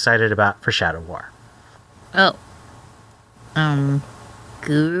 What are we excited about for Shadow War? Oh.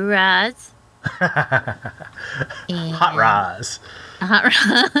 Guru Raz. Hot Raz.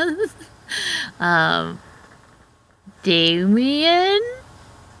 Damian.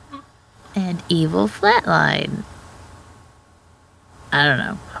 And Evil Flatline. I don't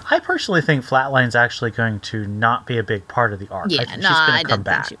know. I personally think Flatline's actually going to not be a big part of the arc. Yeah, I think she's going to come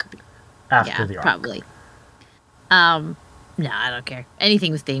back after the arc. Probably. No, I don't care.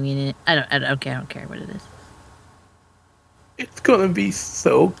 Anything with Damian in it, I don't care. I don't care what it is. It's gonna be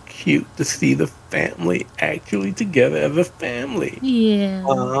so cute to see the family actually together as a family. Yeah.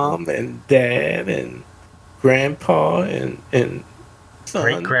 Mom and Dad and Grandpa and son.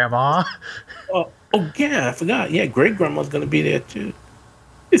 Great Grandma. Oh yeah, I forgot. Yeah, Great Grandma's gonna be there too.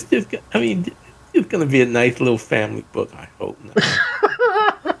 It's just, it's gonna be a nice little family book. I hope not.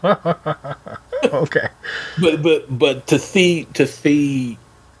 Okay. But to see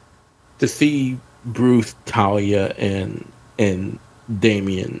Bruce, Talia, and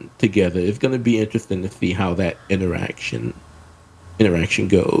Damian together, it's going to be interesting to see how that interaction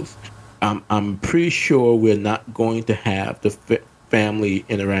goes. I'm pretty sure we're not going to have the family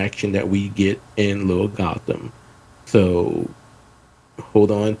interaction that we get in Little Gotham. So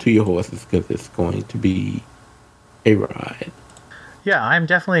hold on to your horses because it's going to be a ride. Yeah, I'm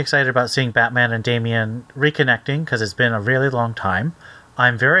definitely excited about seeing Batman and Damian reconnecting because it's been a really long time.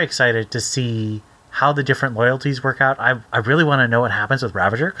 I'm very excited to see how the different loyalties work out. I really want to know what happens with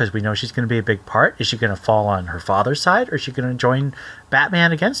Ravager because we know she's going to be a big part. Is she going to fall on her father's side or is she going to join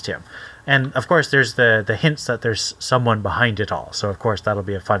Batman against him? And of course, there's the hints that there's someone behind it all. So of course, that'll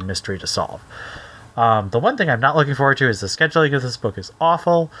be a fun mystery to solve. The one thing I'm not looking forward to is the scheduling of this book is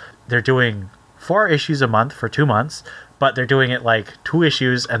awful. They're doing 4 issues a month for 2 months. But they're doing it like 2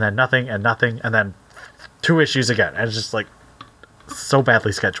 issues and then nothing and nothing and then 2 issues again. And it's just like so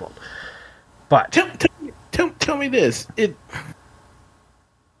badly scheduled. But tell me this. And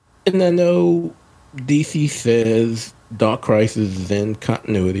I know DC says Dark Crisis is in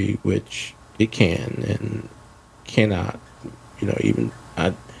continuity, which it can and cannot.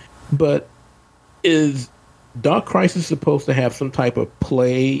 But is Dark Crisis supposed to have some type of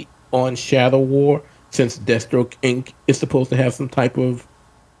play on Shadow War? Since Deathstroke Inc. is supposed to have some type of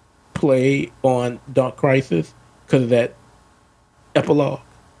play on Dark Crisis because of that epilogue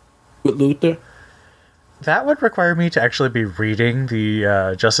with Luthor? That would require me to actually be reading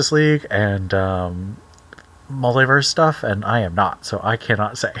the Justice League and multiverse stuff, and I am not, so I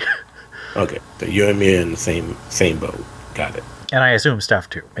cannot say. Okay, so you and me are in the same boat. Got it. And I assume Steph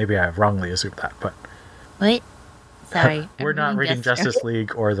too. Maybe I have wrongly assumed that, but... Wait. Sorry. We're not reading Justice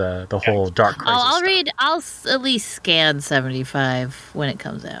League or the whole Dark Crisis I'll at least scan 75 when it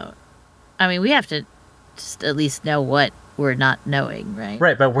comes out. I mean, we have to just at least know what we're not knowing, right?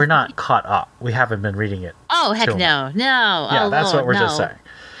 Right, but we're not caught up. We haven't been reading it. Oh, heck no. No. Yeah, that's what we're just saying.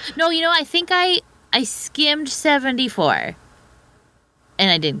 No, I think I skimmed 74. And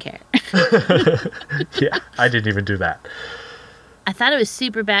I didn't care. Yeah, I didn't even do that. I thought it was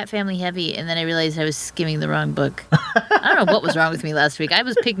super Bat Family heavy, and then I realized I was skimming the wrong book. I don't know what was wrong with me last week. I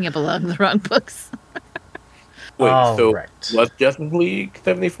was picking up along the wrong books. Wait, was Justice League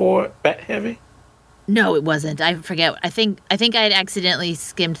 74 Bat heavy? No, it wasn't. I forget. I think I had accidentally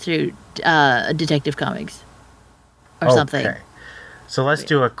skimmed through Detective Comics or something. So let's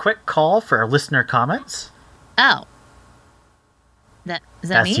do a quick call for our listener comments. Oh. Is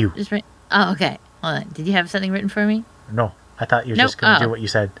that me? You. Oh, okay. Hold on. Did you have something written for me? No. I thought you were just going to do what you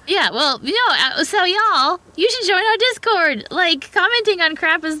said. Yeah, well, so y'all, you should join our Discord. Like, commenting on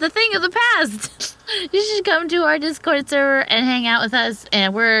crap is the thing of the past. You should come to our Discord server and hang out with us,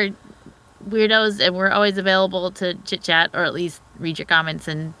 and we're weirdos, and we're always available to chit chat or at least read your comments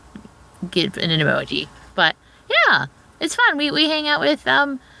and give an emoji. But yeah, it's fun. We hang out with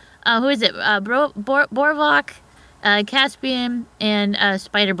who is it? Borvok, Caspian, and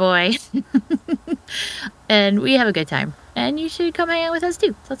Spider Boy, and we have a good time. And you should come hang out with us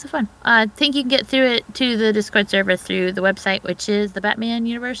too. It's lots of fun. I think you can get through it to the Discord server through the website, which is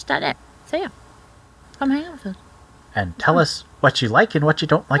thebatmanuniverse.net. So yeah, come hang out with us. And tell us what you like and what you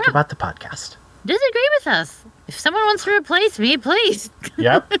don't like about the podcast. Disagree with us. If someone wants to replace me, please.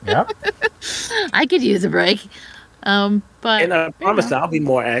 Yep. I could use a break. But And I promise I'll be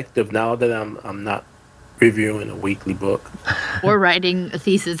more active now that I'm not reviewing a weekly book. or writing a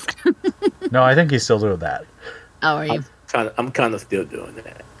thesis. No, I think he's still doing that. Oh, are you? I'm kind of still doing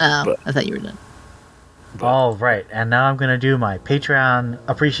that. Oh, but- I thought you were done. All right, and now I'm going to do my Patreon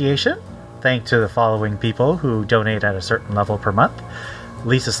appreciation. Thank to the following people who donate at a certain level per month: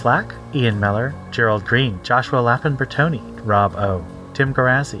 Lisa Slack, Ian Meller, Gerald Green, Joshua Lappin-Bertoni, Rob O, Tim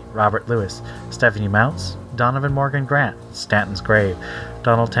Garassi, Robert Lewis, Stephanie Mounts, Donovan Morgan Grant, Stanton's Grave,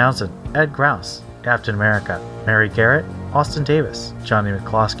 Donald Townsend, Ed Grouse, Captain America, Mary Garrett, Austin Davis, Johnny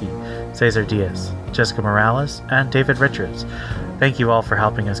McCloskey, Cesar Diaz, Jessica Morales, and David Richards. Thank you all for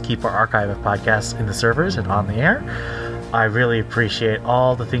helping us keep our archive of podcasts in the servers and on the air. I really appreciate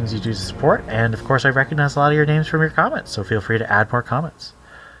all the things you do to support, and of course I recognize a lot of your names from your comments, so feel free to add more comments.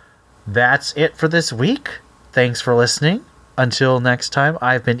 That's it for this week. Thanks for listening. Until next time,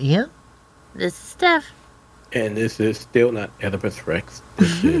 I've been Ian. This is Steph. And this is still not Oedipus Rex.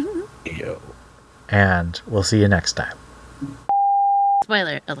 This is Theo. And we'll see you next time.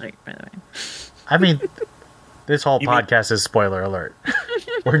 Spoiler alert, by the way. I mean, this whole You mean- podcast is spoiler alert.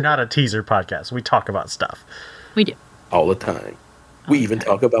 We're not a teaser podcast. We talk about stuff. We do. All the time. We even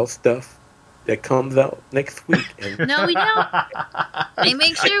talk about stuff that comes out next week. And No, we don't. I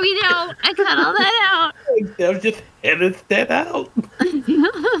make sure we don't. I cut all that out. I've just edited that out.